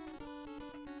grab it.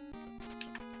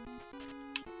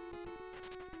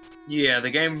 Yeah,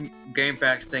 the game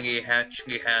packs thingy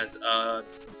actually has,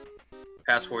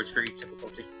 passwords for each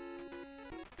difficulty.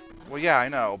 Well, yeah, I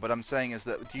know, but I'm saying is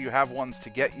that do you have ones to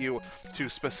get you to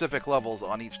specific levels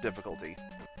on each difficulty?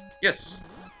 Yes.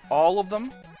 All of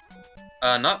them?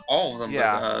 Not all of them,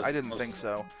 Yeah, but, I didn't think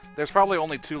so. There's probably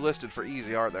only 2 listed for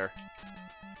easy, are there?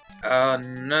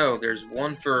 No, there's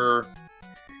one for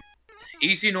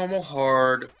easy, normal,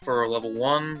 hard for level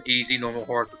 1, easy, normal,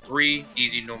 hard for 3,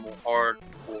 easy, normal, hard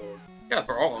for... Yeah,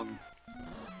 for all of them.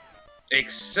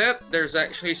 Except there's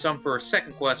actually some for a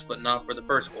second quest, but not for the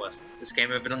first quest. This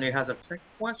game evidently has a second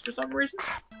quest for some reason.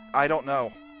 I don't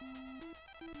know.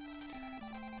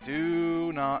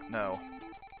 Do not know.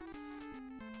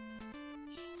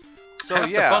 So Half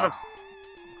yeah, the fun of,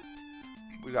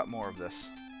 we got more of this.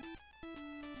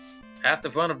 half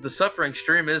the fun of the suffering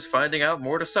stream is finding out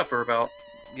more to suffer about.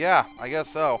 Yeah, I guess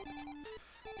so.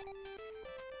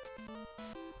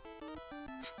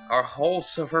 Our whole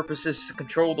purpose is to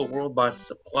control the world by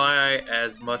supply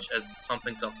as much as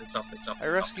something. I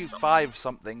rescued 5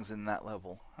 somethings in that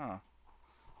level. Huh.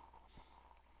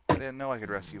 I didn't know I could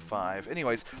rescue 5.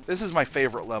 Anyways, this is my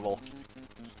favorite level.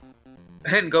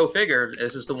 And go figure,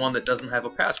 this is the one that doesn't have a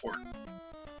password.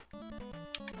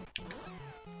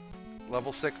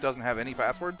 Level 6 doesn't have any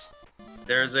passwords?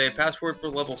 There's a password for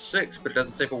level 6, but it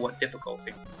doesn't say for what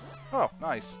difficulty. Oh,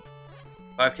 nice.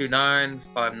 529,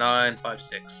 59,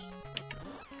 56.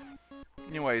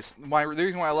 Anyways, the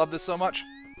reason why I love this so much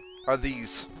are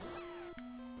these.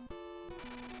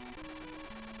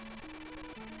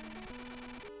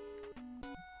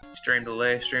 Stream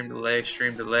delay, stream delay,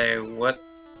 stream delay. What?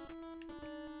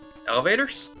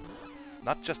 Elevators?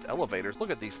 Not just elevators.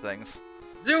 Look at these things.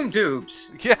 Zoom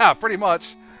tubes! Yeah, pretty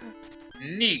much.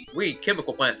 Neat. We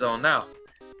chemical plant zone now.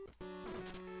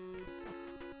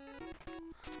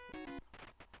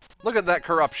 Look at that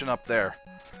corruption up there.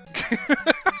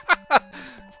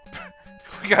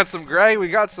 We got some gray, we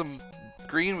got some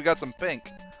green, we got some pink.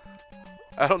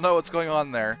 I don't know what's going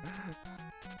on there.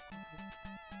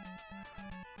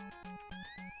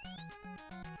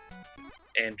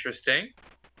 Interesting.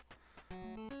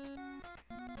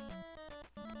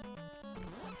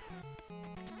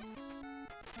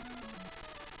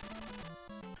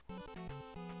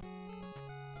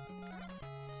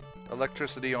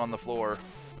 Electricity on the floor.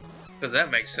 Does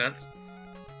that make sense?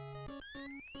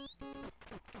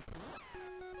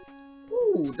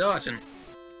 Ooh, dodging.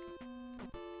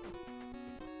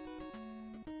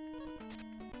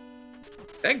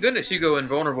 Thank goodness you go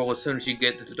invulnerable as soon as you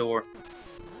get to the door.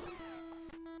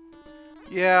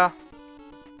 Yeah.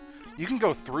 You can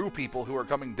go through people who are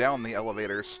coming down the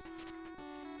elevators.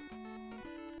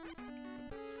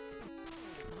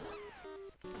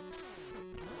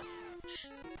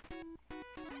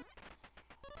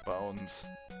 Bones.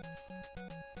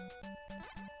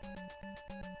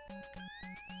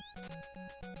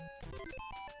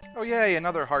 Oh yay,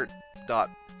 another heart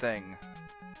dot thing.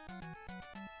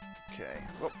 Okay.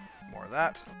 Whoop. More of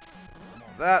that. More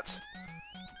of that.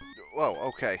 Whoa,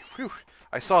 okay. Whew.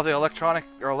 I saw the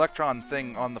electron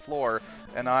thing on the floor,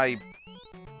 and I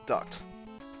ducked.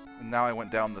 And now I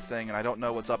went down the thing, and I don't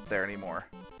know what's up there anymore.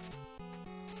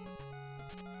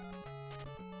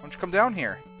 Why don't you come down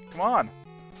here? Come on.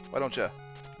 Why don't you?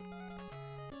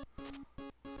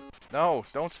 No,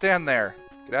 don't stand there.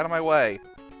 Get out of my way.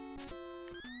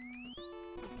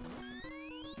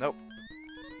 Nope.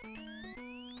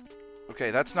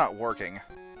 Okay, that's not working.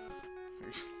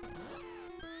 I'm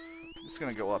just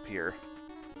gonna go up here.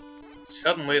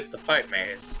 Suddenly it's the pipe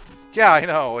maze. Yeah, I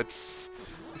know. It's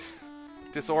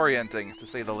disorienting, to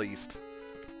say the least.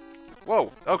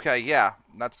 Whoa. Okay, yeah.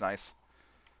 That's nice.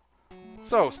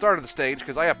 So, start of the stage,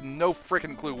 because I have no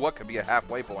freaking clue what could be a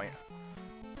halfway point.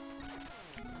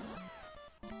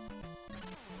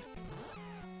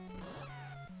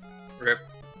 Rip.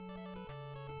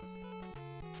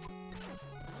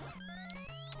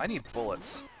 I need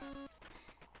bullets.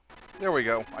 There we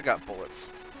go. I got bullets.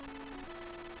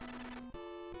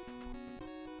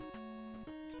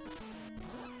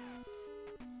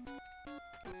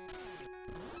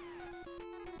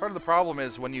 Part of the problem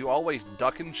is when you always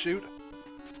duck and shoot,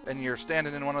 and you're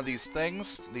standing in one of these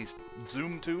things, these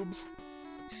zoom tubes,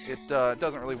 it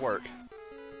doesn't really work.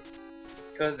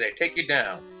 Because they take you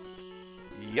down.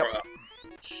 Yep.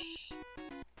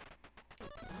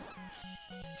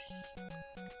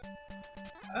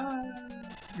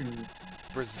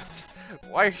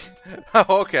 Why? Oh,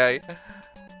 okay.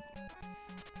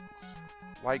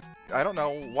 Why? I don't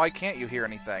know. Why can't you hear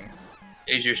anything?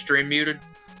 Is your stream muted?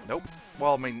 Nope.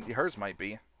 Well, I mean, hers might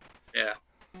be. Yeah.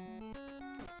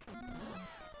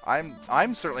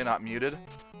 I'm certainly not muted.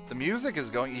 The music is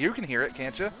going. You can hear it,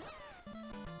 can't you?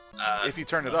 If you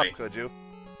turn it up, could you?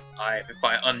 If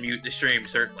I unmute the stream,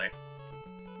 certainly.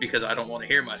 Because I don't want to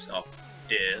hear myself.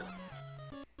 Yeah.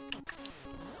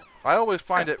 I always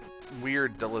find it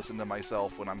weird to listen to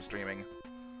myself when I'm streaming.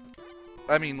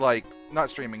 I mean, like, not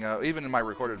streaming, even in my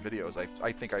recorded videos,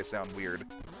 I think I sound weird.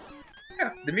 Yeah,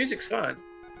 the music's fine.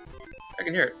 I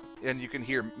can hear it. And you can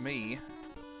hear me.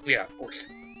 Yeah, of course.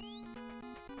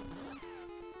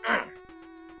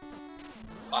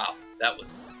 Wow, that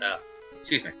was,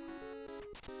 excuse me.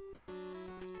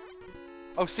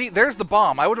 Oh, see, there's the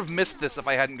bomb. I would have missed this if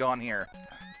I hadn't gone here.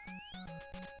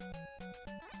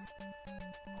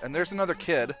 And there's another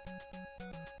kid.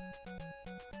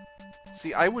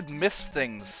 See, I would miss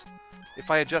things if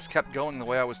I had just kept going the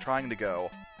way I was trying to go.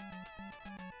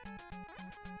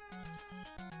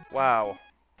 Wow.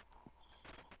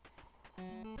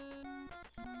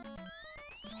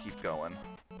 Let's keep going.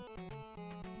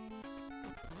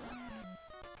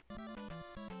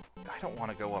 I don't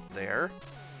want to go up there.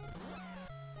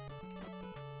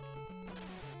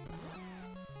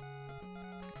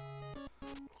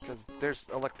 Because there's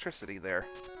electricity there.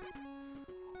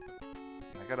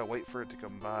 I gotta wait for it to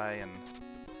come by and...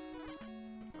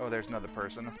 Oh, there's another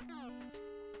person.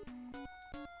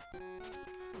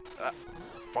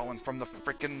 Falling from the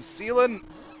frickin' ceiling!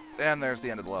 And there's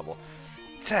the end of the level.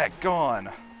 Tech gone!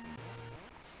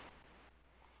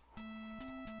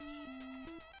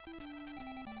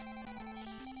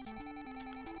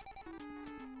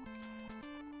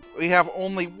 We have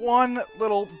only one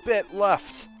little bit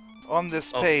left on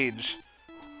this page.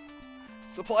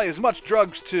 Supply as much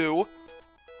drugs to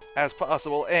as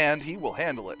possible, and he will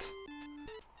handle it.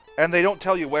 And they don't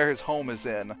tell you where his home is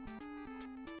in.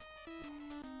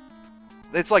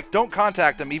 It's like, don't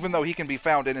contact him, even though he can be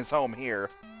found in his home here.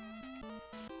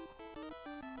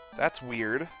 That's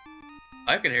weird.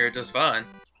 I can hear it just fine.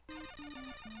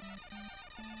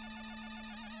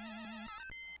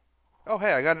 Oh,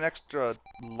 hey, I got an extra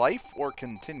life or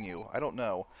continue. I don't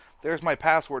know. There's my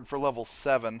password for level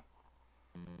 7.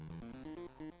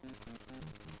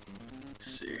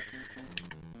 Let's see.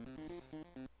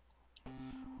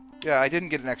 Yeah, I didn't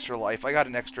get an extra life. I got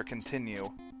an extra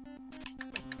continue.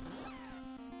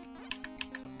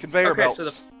 Conveyor belts.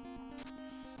 So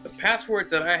the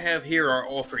passwords that I have here are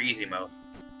all for easy mode.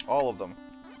 All of them.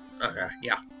 Okay,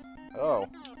 yeah. Oh.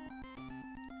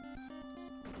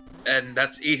 And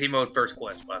that's easy mode first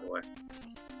quest, by the way.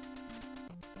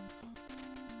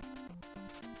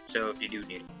 So if you do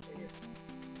need to continue.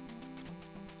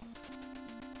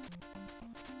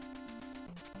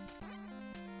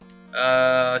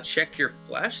 Check your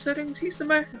flash settings,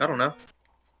 Hisame? I don't know.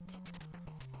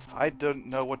 I don't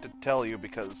know what to tell you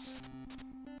because...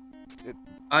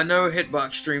 I know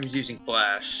Hitbox streams using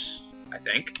flash, I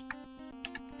think.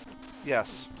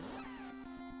 Yes.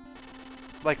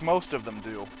 Like most of them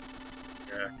do.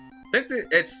 Yeah. I think that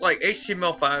it's like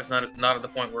HTML5 is not at the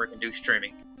point where it can do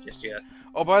streaming just yet.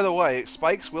 Oh, by the way,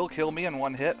 spikes will kill me in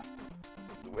one hit,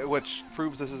 which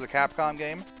proves this is a Capcom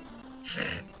game.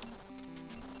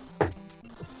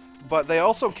 But they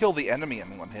also kill the enemy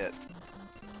in one hit.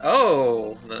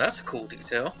 Oh, well, that's a cool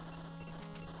detail.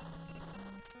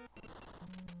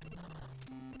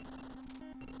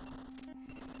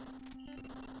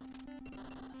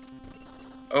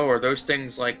 Oh, are those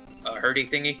things like a hurdy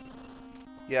thingy?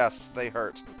 Yes, they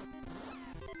hurt.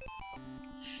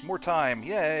 More time,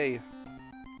 yay!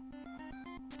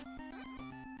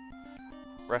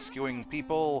 Rescuing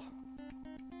people.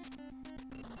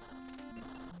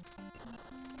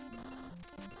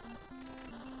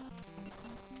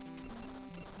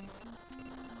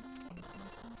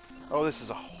 Oh, this is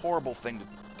a horrible thing to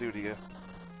do to you.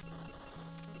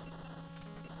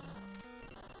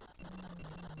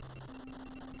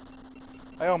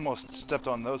 I almost stepped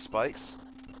on those spikes.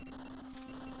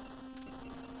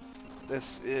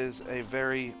 This is a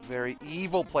very, very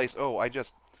evil place. Oh, I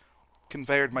just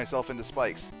conveyored myself into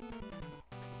spikes.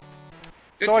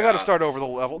 Good So I gotta job. start over the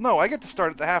level. No, I get to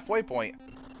start at the halfway point.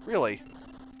 Really?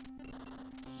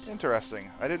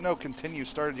 Interesting. I didn't know continue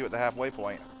started you at the halfway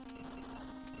point.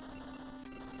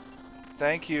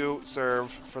 Thank you,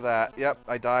 Serve, for that. Yep,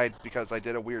 I died because I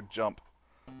did a weird jump.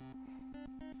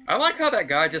 I like how that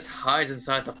guy just hides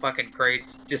inside the fucking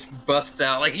crates, just busts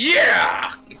out like,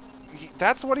 yeah!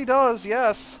 That's what he does,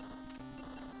 yes.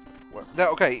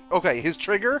 Okay, his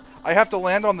trigger, I have to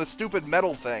land on the stupid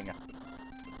metal thing.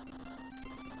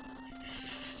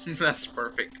 That's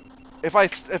perfect.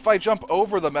 If I jump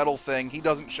over the metal thing, he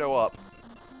doesn't show up.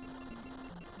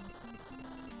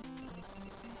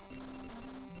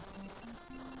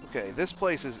 Okay, this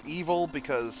place is evil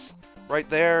because right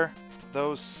there,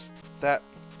 that,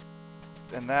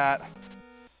 and that.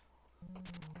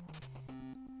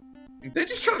 They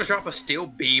just trying to drop a steel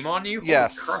beam on you?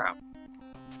 Yes. Holy crap.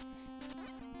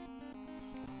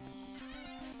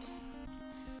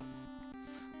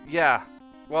 Yeah.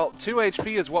 Well, 2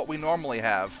 HP is what we normally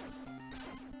have.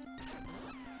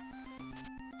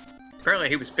 Apparently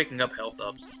he was picking up health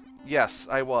ups. Yes,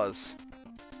 I was.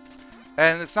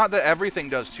 And it's not that everything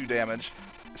does 2 damage.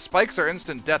 Spikes are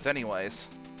instant death anyways.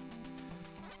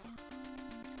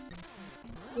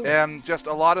 And just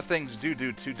a lot of things do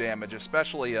 2 damage,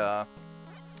 especially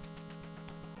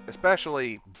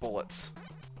bullets.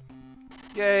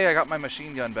 Yay, I got my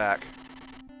machine gun back.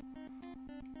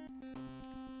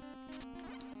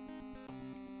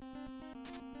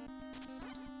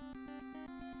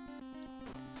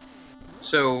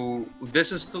 So,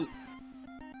 this is the...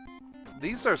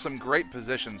 These are some great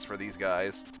positions for these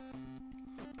guys.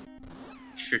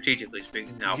 Strategically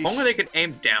speaking. Now, if only they could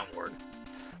aim downward.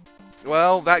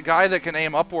 Well, that guy that can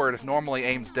aim upward normally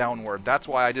aims downward. That's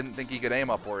why I didn't think he could aim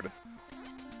upward.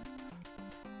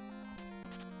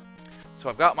 So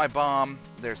I've got my bomb.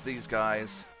 There's these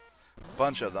guys. A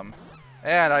bunch of them.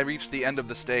 And I reached the end of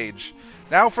the stage.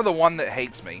 Now for the one that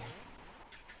hates me.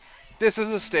 This is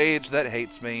a stage that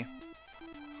hates me.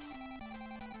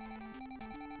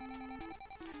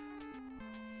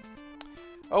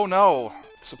 Oh no!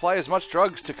 Supply as much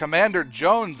drugs to Commander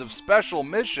Jones of Special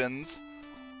Missions.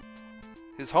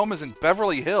 His home is in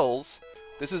Beverly Hills.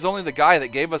 This is only the guy that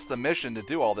gave us the mission to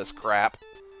do all this crap.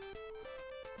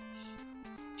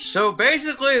 So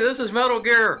basically, this is Metal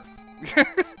Gear.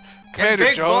 Commander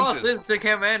Big Jones Boss is the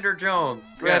Commander Jones.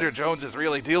 Commander Yes. Jones is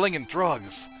really dealing in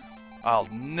drugs. I'll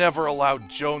never allow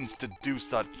Jones to do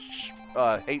such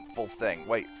a hateful thing.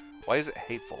 Wait, why is it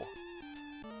hateful?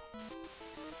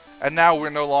 And now we're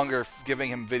no longer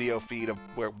giving him video feed of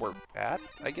where we're at,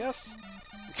 I guess?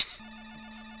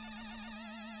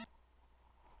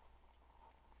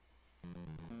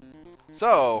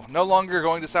 So, no longer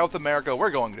going to South America, we're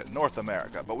going to North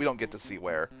America, but we don't get to see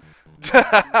where.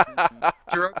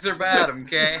 Drugs are bad,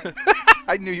 okay?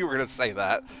 I knew you were going to say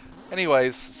that.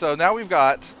 Anyways, so now we've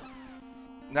got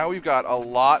a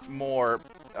lot more.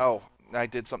 Oh, I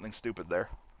did something stupid there.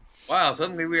 Wow,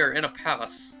 suddenly we are in a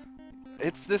palace.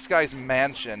 It's this guy's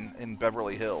mansion in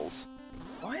Beverly Hills.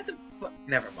 Why the fuck?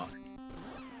 Never mind.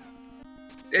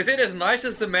 Is it as nice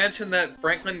as the mansion that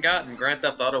Franklin got in Grand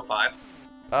Theft Auto 5?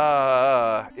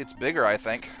 It's bigger, I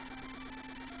think.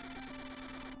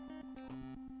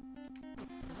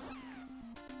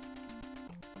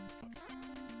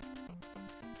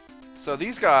 So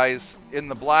these guys in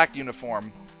the black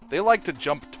uniform, they like to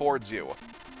jump towards you.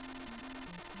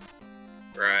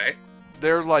 Right.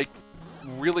 They're, like,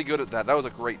 really good at that. That was a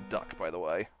great duck, by the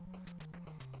way.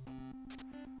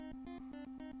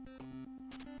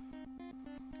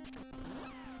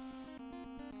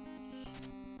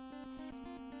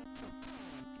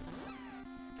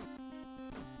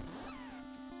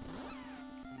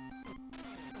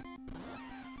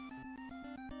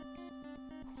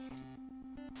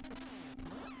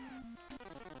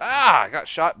 Ah! I got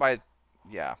shot by...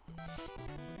 Yeah.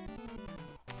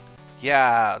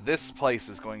 Yeah, this place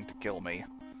is going to kill me.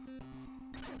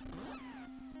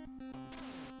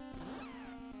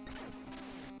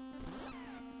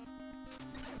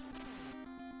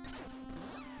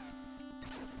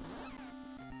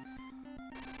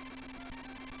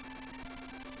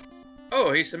 Oh,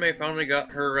 Hisame finally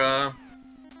got her,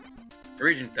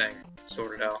 region thing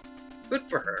sorted out. Good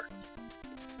for her.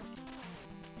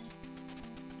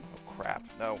 Oh, crap.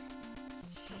 No.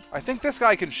 I think this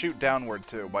guy can shoot downward,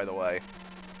 too, by the way.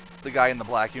 The guy in the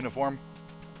black uniform.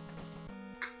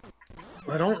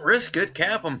 Well, don't risk it.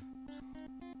 Cap him.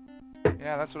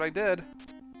 Yeah, that's what I did.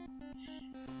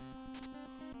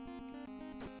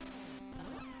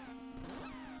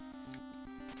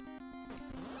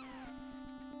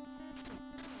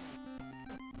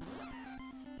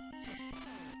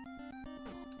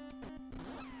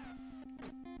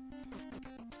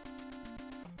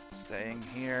 Staying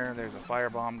here. There's a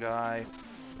firebomb guy.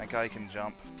 That guy can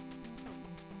jump.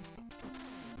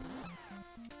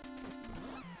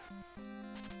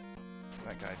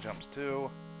 That guy jumps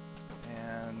too.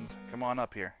 And come on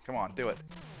up here. Come on, do it.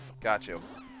 Got you.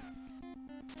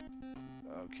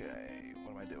 Okay,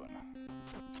 what am I doing?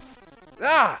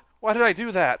 Ah! Why did I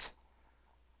do that?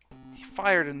 He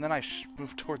fired and then I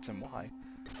moved towards him. Why?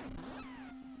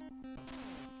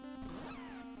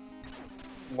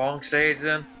 Long stage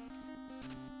then.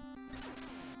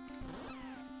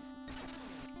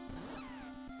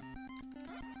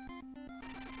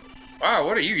 Wow,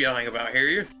 what are you yelling about here,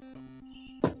 you?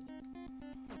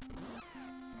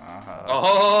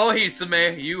 Oh,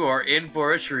 Hisame, you are in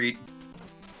for a treat.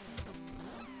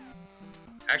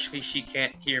 Actually, she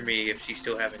can't hear me if she's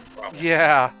still having problems.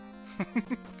 Yeah.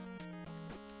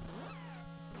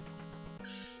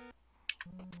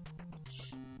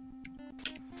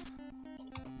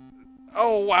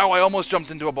 Oh, wow, I almost jumped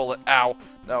into a bullet. Ow.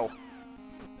 No.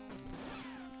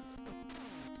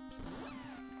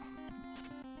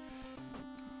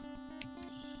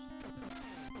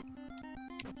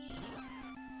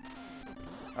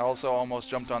 I also almost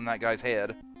jumped on that guy's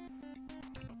head.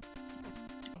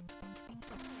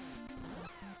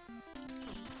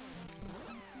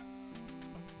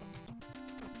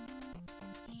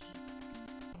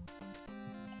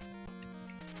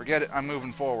 Forget it, I'm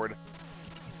moving forward.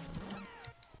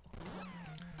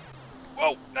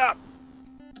 Whoa! Ah!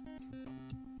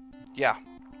 Yeah.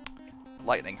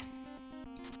 Lightning.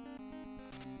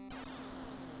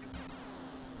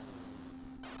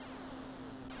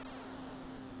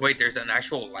 Wait, there's an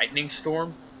actual lightning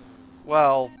storm?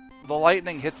 Well, the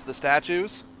lightning hits the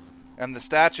statues, and the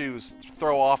statues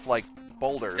throw off, like,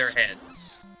 boulders. Their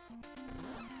heads.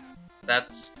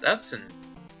 That's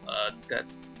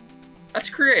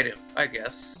creative, I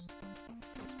guess.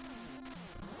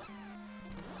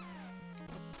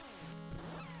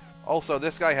 Also,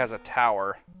 this guy has a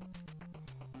tower.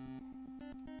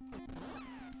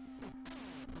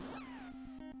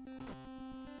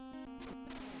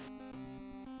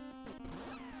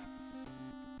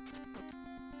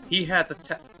 He has a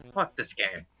fuck this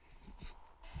game.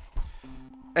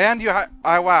 And you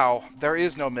wow, there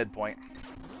is no midpoint.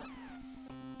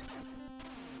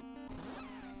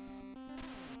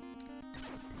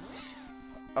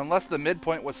 Unless the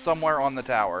midpoint was somewhere on the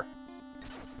tower.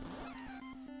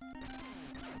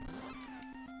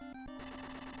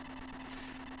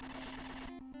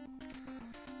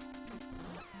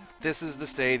 This is the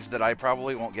stage that I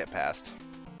probably won't get past.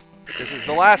 This is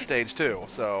the last stage, too,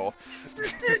 so...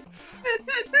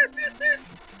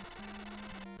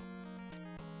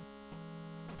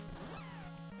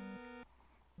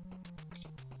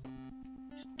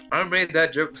 I made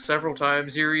that joke several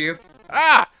times, Ryu.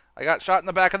 Ah! I got shot in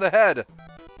the back of the head.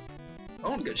 I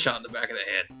won't get shot in the back of the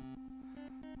head.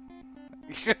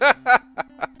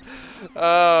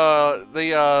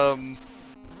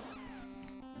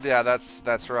 Yeah,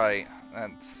 that's right.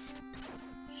 That's...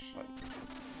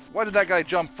 What did that guy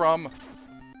jump from?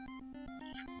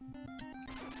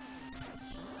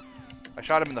 I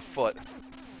shot him in the foot.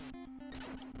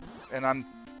 And I'm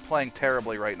playing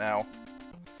terribly right now.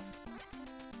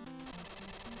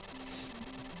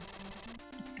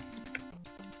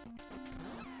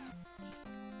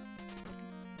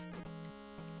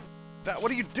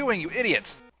 What are you doing, you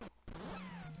idiot?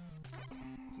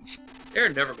 They're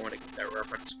never going to get that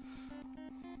reference.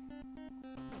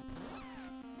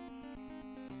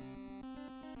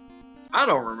 I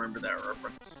don't remember that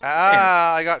reference.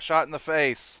 Ah, I got shot in the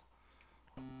face.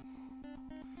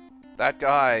 That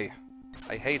guy.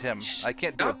 I hate him. I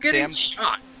can't do Stop a getting damn...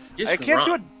 shot. Just I can't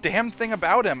do run. a damn thing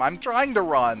about him. I'm trying to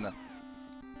run.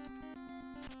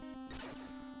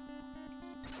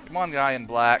 Come on, guy in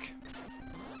black.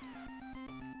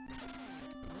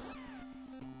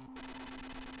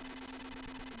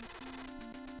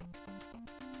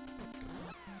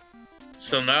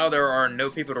 So now there are no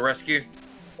people to rescue?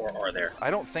 Or are there?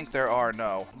 I don't think there are,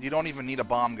 no. You don't even need a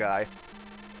bomb guy.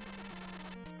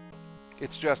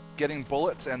 It's just getting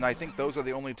bullets, and I think those are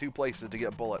the only 2 places to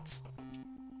get bullets.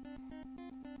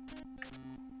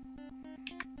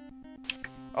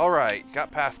 Alright,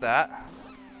 got past that.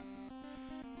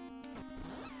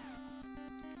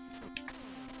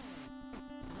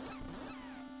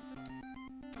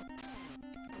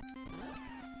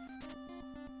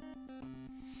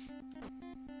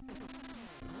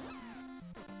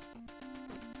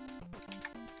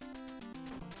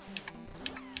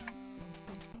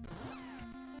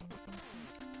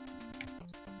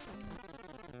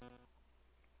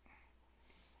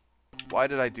 Why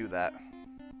did I do that?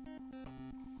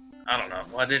 I don't know.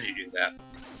 Why did you do that?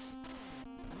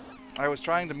 I was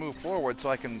trying to move forward so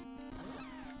I can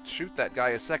shoot that guy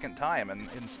a second time, and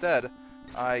instead,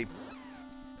 I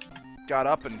got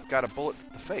up and got a bullet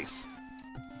to the face.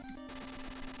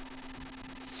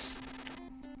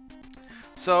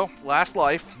 So, last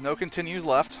life, no continues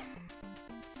left.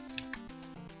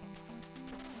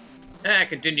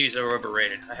 Continues are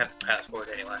overrated. I have the passport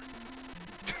anyway.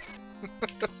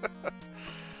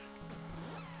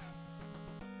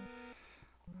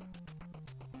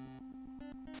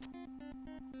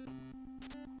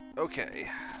 Okay.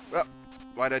 Well,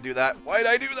 why'd I do that? Why'd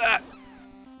I do that?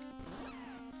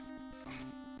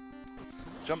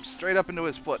 Jump straight up into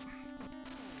his foot.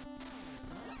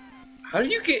 How do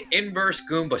you get inverse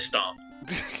Goomba Stomp?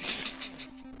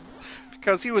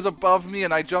 Because he was above me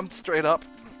and I jumped straight up.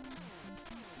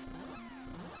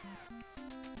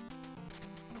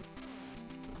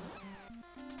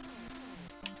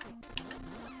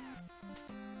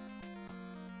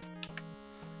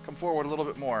 Come forward a little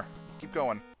bit more. Keep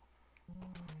going.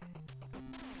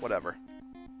 Whatever.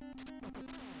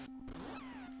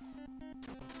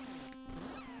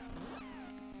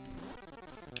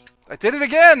 I did it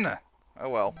again! Oh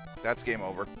well, that's game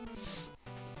over.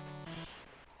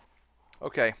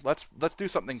 Okay, let's do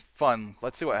something fun.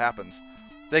 Let's see what happens.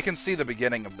 They can see the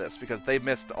beginning of this because they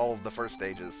missed all of the first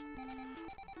stages.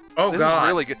 Oh This god. is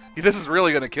really good. This is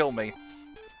really gonna kill me.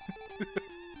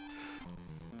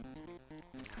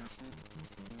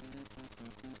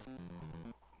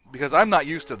 Because I'm not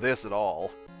used to this at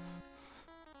all.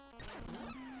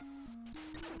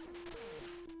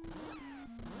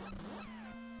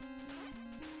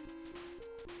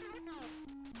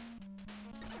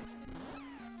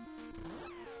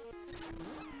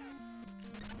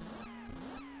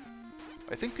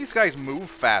 I think these guys move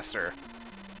faster.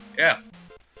 Yeah,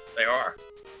 they are.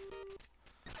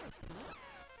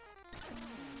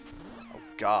 Oh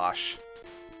gosh.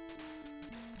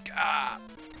 God.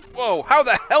 Whoa, how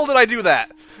the hell did I do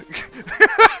that?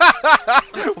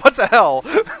 What the hell?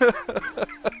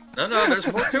 No, there's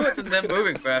more to it than them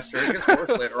moving faster. It gets worse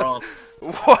later on.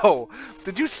 Whoa,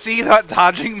 did you see that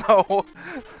dodging though?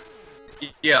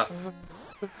 Yeah.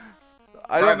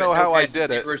 I don't know how I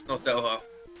did it. Original Toho.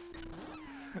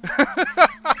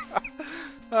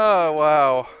 Oh,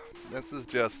 wow. This is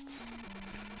just...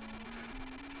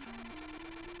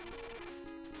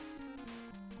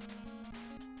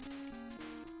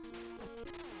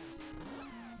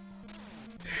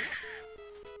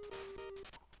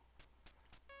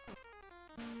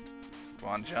 Come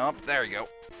on, jump. There you go.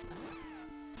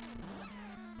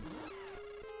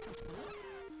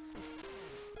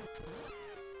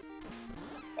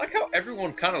 I like how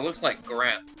everyone kind of looks like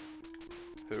Grant.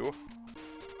 Who?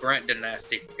 Grant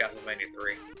Dynasty, Castlevania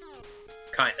 3.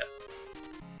 Kinda.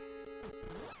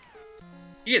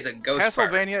 He is a ghost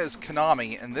Castlevania is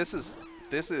Konami, and this is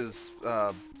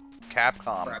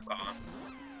Capcom. Capcom.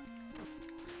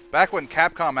 Back when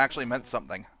Capcom actually meant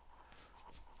something.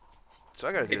 So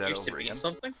I gotta do It that used to over be again.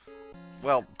 something.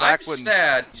 Well, back I'm when...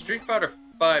 sad. Street Fighter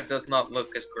V does not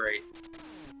look as great.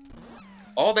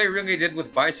 All they really did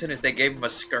with Bison is they gave him a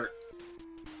skirt.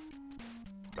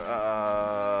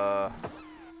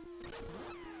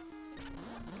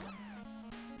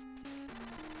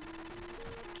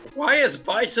 Why is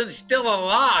Bison still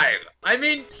alive? I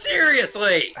mean,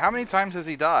 seriously! How many times has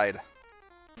he died?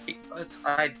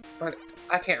 but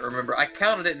I can't remember. I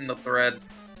counted it in the thread.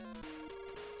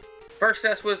 First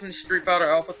death was in Street Fighter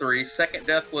Alpha 3. Second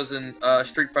death was in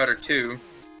Street Fighter 2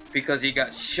 because he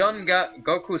got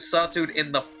Goku Satsu'd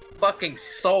in the fucking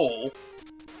soul.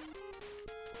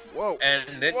 Whoa.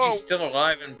 And then Whoa. he's still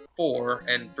alive in 4,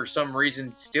 and for some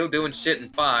reason still doing shit in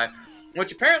 5,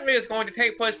 which apparently is going to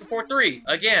take place before 3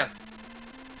 again.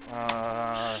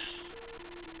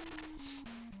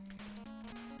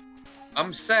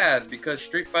 I'm sad because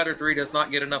Street Fighter 3 does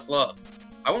not get enough love.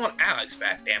 I want Alex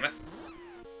back, damn it.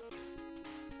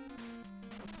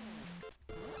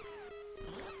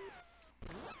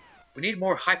 We need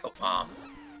more Hyper Bomb.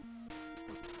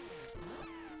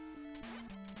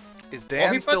 Is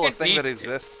Dan he still a fucking thing that needs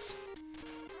to. exists?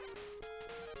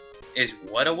 Is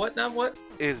what a what, not what?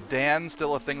 Is Dan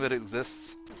still a thing that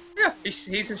exists? Yeah, he's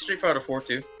in Street Fighter 4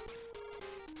 too.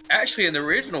 Actually, in the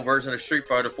original version of Street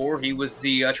Fighter 4, he was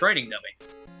the training dummy.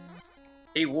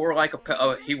 He wore like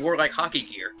hockey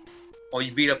gear while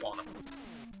you beat up on him.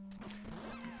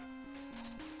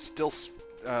 Still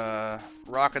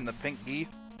rocking the pink gi?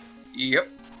 Yep.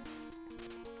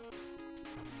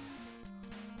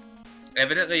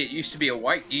 Evidently, it used to be a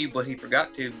white gi, but he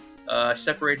forgot to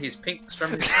separate his pinks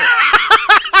from his purple.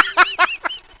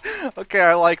 Okay,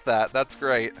 I like that. That's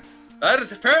great. That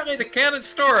is apparently the canon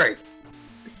story.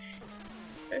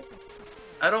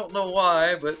 I don't know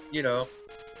why, but, you know.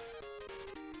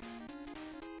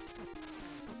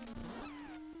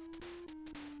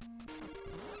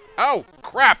 Oh,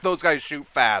 crap! Those guys shoot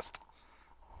fast.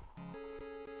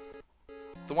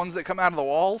 The ones that come out of the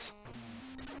walls?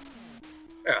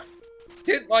 Yeah.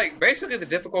 Basically the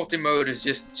difficulty mode is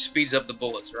just speeds up the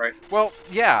bullets, right? Well,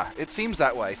 yeah, it seems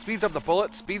that way. Speeds up the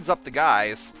bullets, speeds up the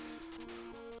guys.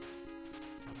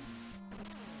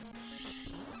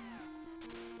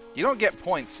 You don't get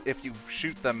points if you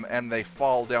shoot them and they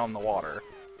fall down the water.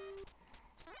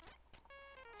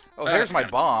 Oh, there's my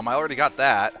bomb. I already got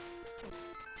that.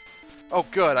 Oh,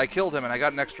 good. I killed him and I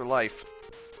got an extra life.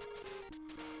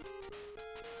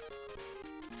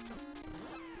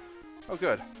 Oh,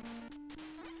 good.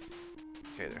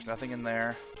 Okay, there's nothing in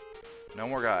there. No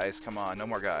more guys. Come on, no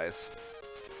more guys.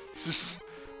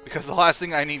 Because the last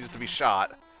thing I need is to be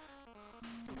shot.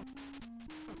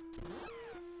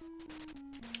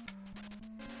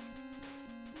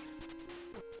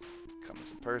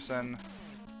 Comes a person.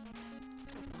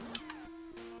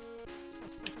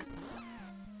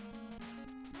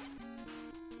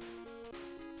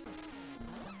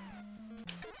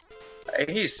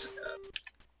 He's...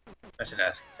 I should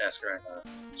ask her in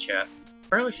the chat.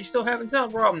 Apparently she's still having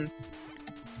sound problems.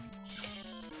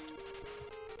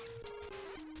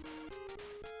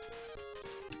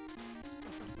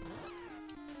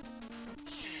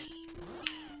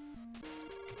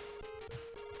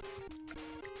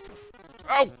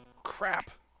 Oh,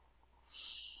 crap.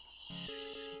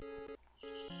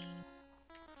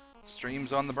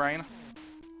 Streams on the brain?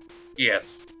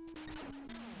 Yes.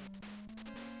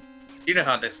 You know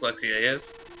how dyslexia is.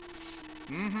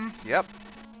 Mm-hmm, yep.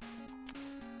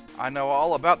 I know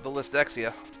all about the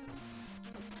Listexia.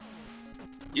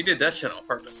 You did that shit on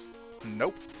purpose.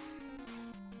 Nope.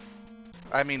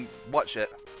 I mean, what shit?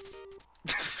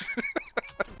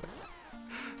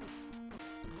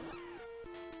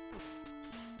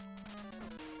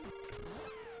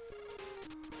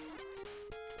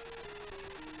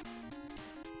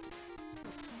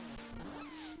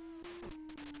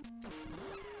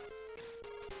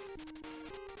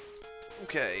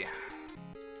 Okay.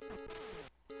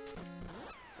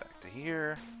 Back to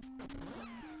here.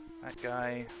 That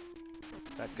guy.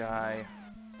 That guy.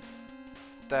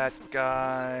 That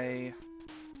guy.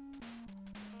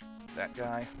 That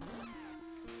guy.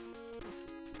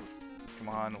 Come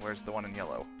on, where's the one in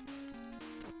yellow?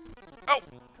 Oh!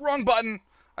 Wrong button!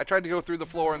 I tried to go through the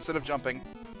floor instead of jumping.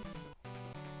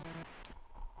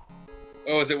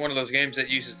 Oh, is it one of those games that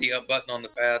uses the up button on the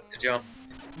pad to jump?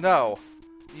 No.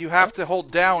 You have to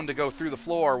hold down to go through the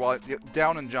floor, while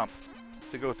down and jump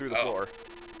to go through the floor.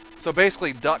 So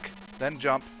basically duck, then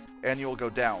jump, and you'll go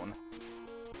down.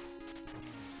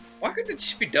 Why couldn't it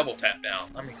just be double tap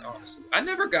down? I mean, honestly. I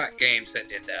never got games that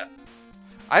did that.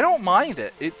 I don't mind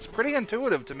it. It's pretty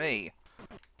intuitive to me.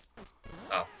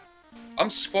 Oh. I'm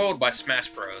spoiled by Smash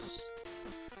Bros.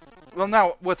 Well,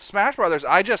 now, with Smash Brothers,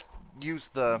 I just use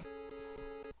the...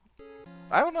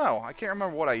 I don't know. I can't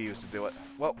remember what I used to do it.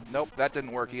 Well, nope, that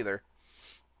didn't work either.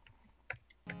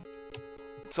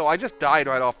 So I just died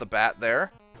right off the bat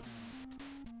there.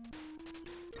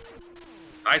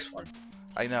 Nice one.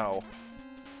 I know.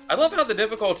 I love how the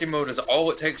difficulty mode is all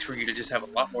it takes for you to just have a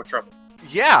lot more trouble.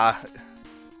 Yeah!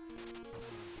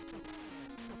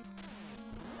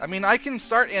 I mean, I can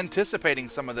start anticipating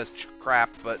some of this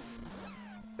crap, but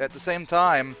at the same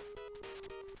time...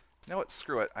 You know what?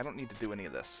 Screw it. I don't need to do any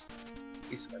of this.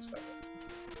 He's the best fighter.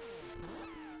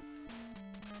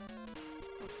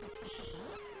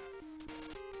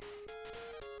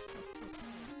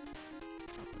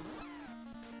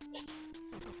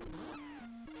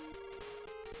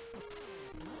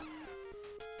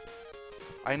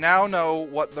 I now know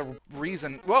what the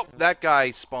reason... Well, that guy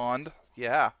spawned.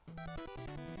 Yeah.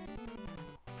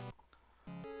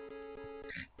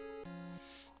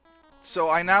 So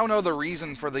I now know the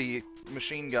reason for the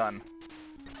machine gun.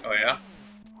 Oh, yeah?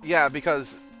 Yeah,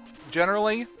 because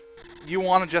generally, you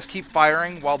want to just keep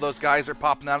firing while those guys are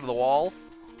popping out of the wall.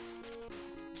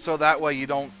 So that way you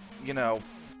don't, you know,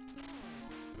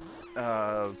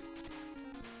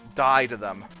 die to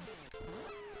them.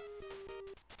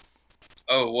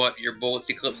 Oh, what? Your bullets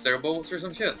eclipse their bullets or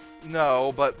some shit?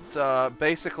 No, but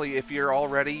basically, if you're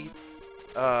already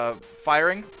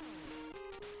firing,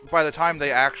 by the time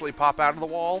they actually pop out of the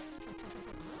wall,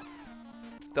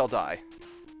 they'll die.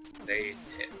 They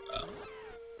hit.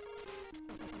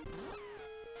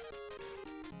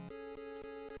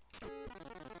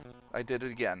 I did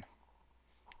it again.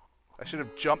 I should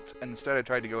have jumped, and instead I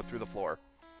tried to go through the floor.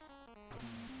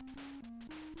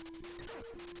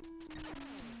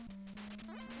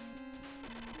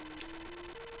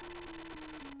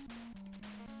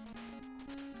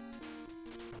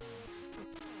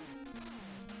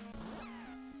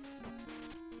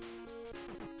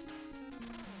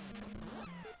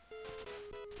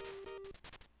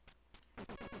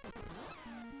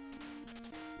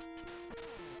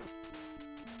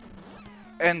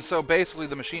 And so basically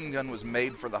the machine gun was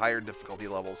made for the higher difficulty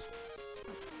levels.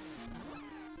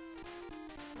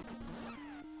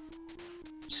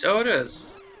 So it is.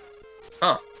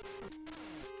 Huh.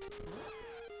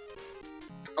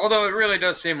 Although it really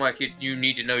does seem like you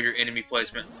need to know your enemy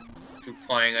placement through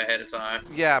playing ahead of time.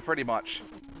 Yeah, pretty much.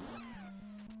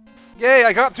 Yay,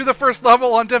 I got through the first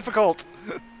level on difficult!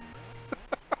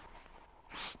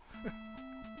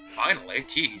 Finally,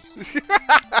 jeez.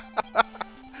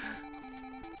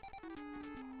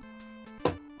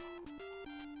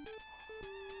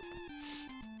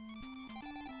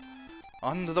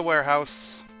 On to the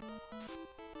warehouse.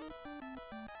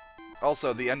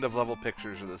 Also, the end of level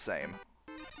pictures are the same.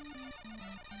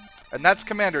 And that's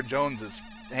Commander Jones's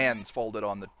hands folded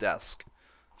on the desk.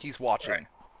 He's watching. Right.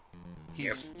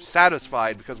 He's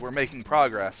satisfied because we're making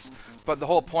progress. But the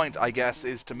whole point, I guess,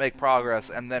 is to make progress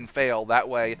and then fail. That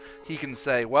way, he can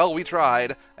say, well, we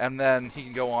tried, and then he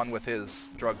can go on with his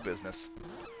drug business.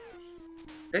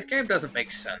 This game doesn't make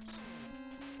sense.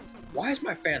 Why is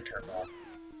my fan turned on?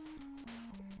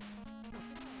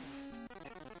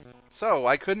 So,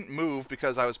 I couldn't move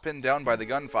because I was pinned down by the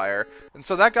gunfire, and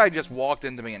so that guy just walked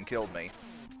into me and killed me.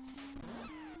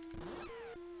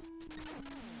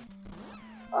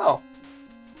 Oh.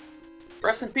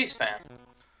 Rest in peace, fan.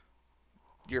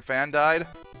 Your fan died?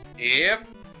 Yep.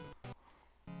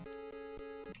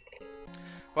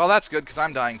 Well, that's good, because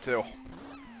I'm dying too.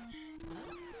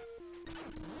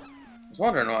 I was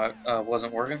wondering why it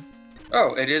wasn't working.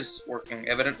 Oh, it is working.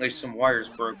 Evidently some wires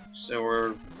broke, so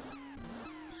we're...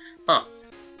 Huh.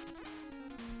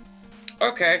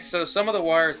 Okay, so some of the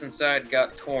wires inside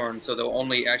got torn, so they'll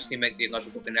only actually make the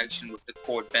electrical connection with the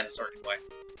cord bent a certain way.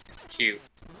 Cute.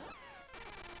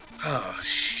 Oh,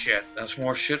 shit. That's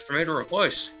more shit for me to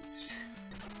replace.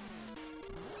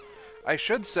 I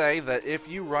should say that if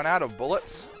you run out of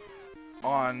bullets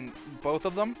on both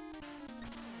of them,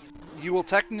 you will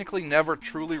technically never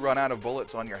truly run out of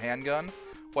bullets on your handgun.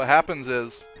 What happens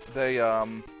is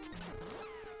they'll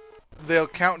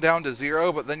count down to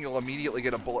 0, but then you'll immediately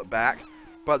get a bullet back.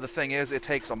 But the thing is, it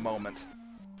takes a moment.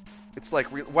 It's like,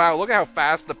 wow, look at how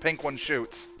fast the pink one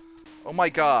shoots. Oh my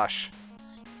gosh.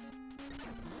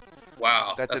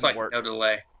 Wow, That that's didn't like work. no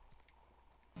delay.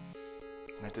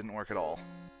 That didn't work at all.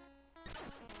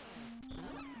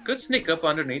 Could sneak up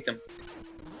underneath them.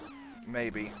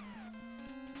 Maybe.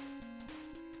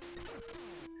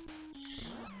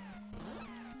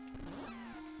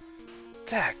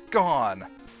 Daggone!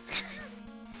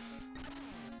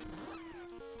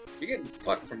 You're getting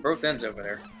fucked from both ends over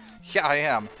there. Yeah, I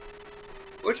am.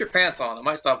 Put your pants on, it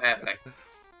might stop happening.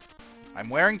 I'm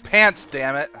wearing pants,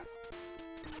 damn it!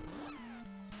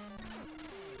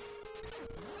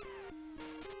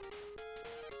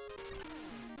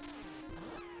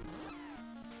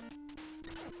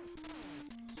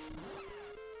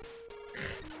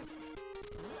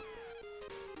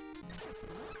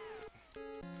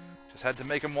 Just had to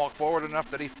make him walk forward enough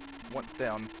that he went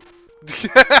down.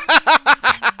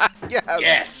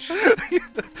 Yes! Yes!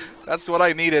 That's what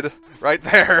I needed right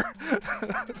there.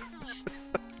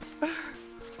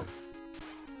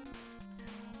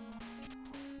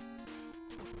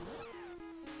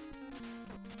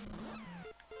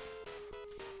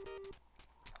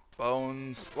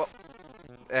 Bones. Well,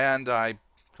 and I'm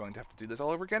going to have to do this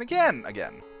all over again.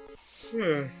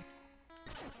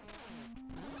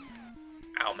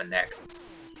 Ow, my neck.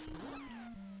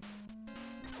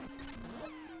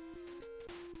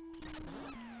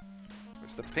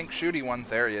 There's the pink shooty one.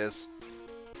 There he is.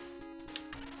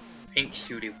 Pink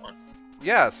shooty one.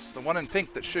 Yes, the one in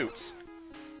pink that shoots.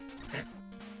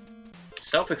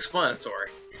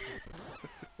 Self-explanatory.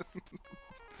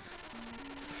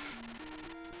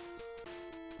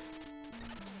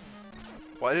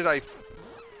 Why did I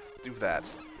do that?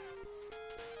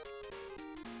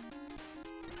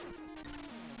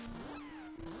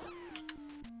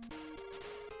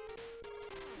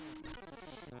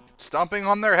 Stomping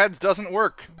on their heads doesn't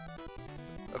work.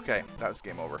 Okay, that was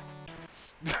game over.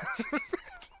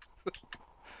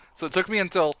 So it took me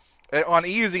until... On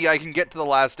easy, I can get to the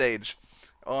last stage.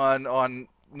 On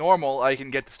normal, I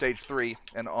can get to stage 3.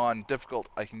 And on difficult,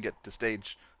 I can get to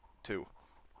stage 2.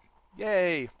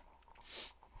 Yay!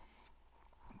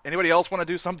 Anybody else want to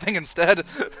do something instead?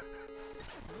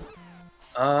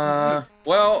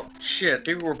 Well, shit,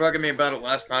 people were bugging me about it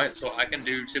last night, so I can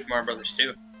do Super Mario Brothers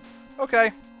 2. Okay,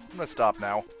 I'm gonna stop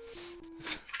now.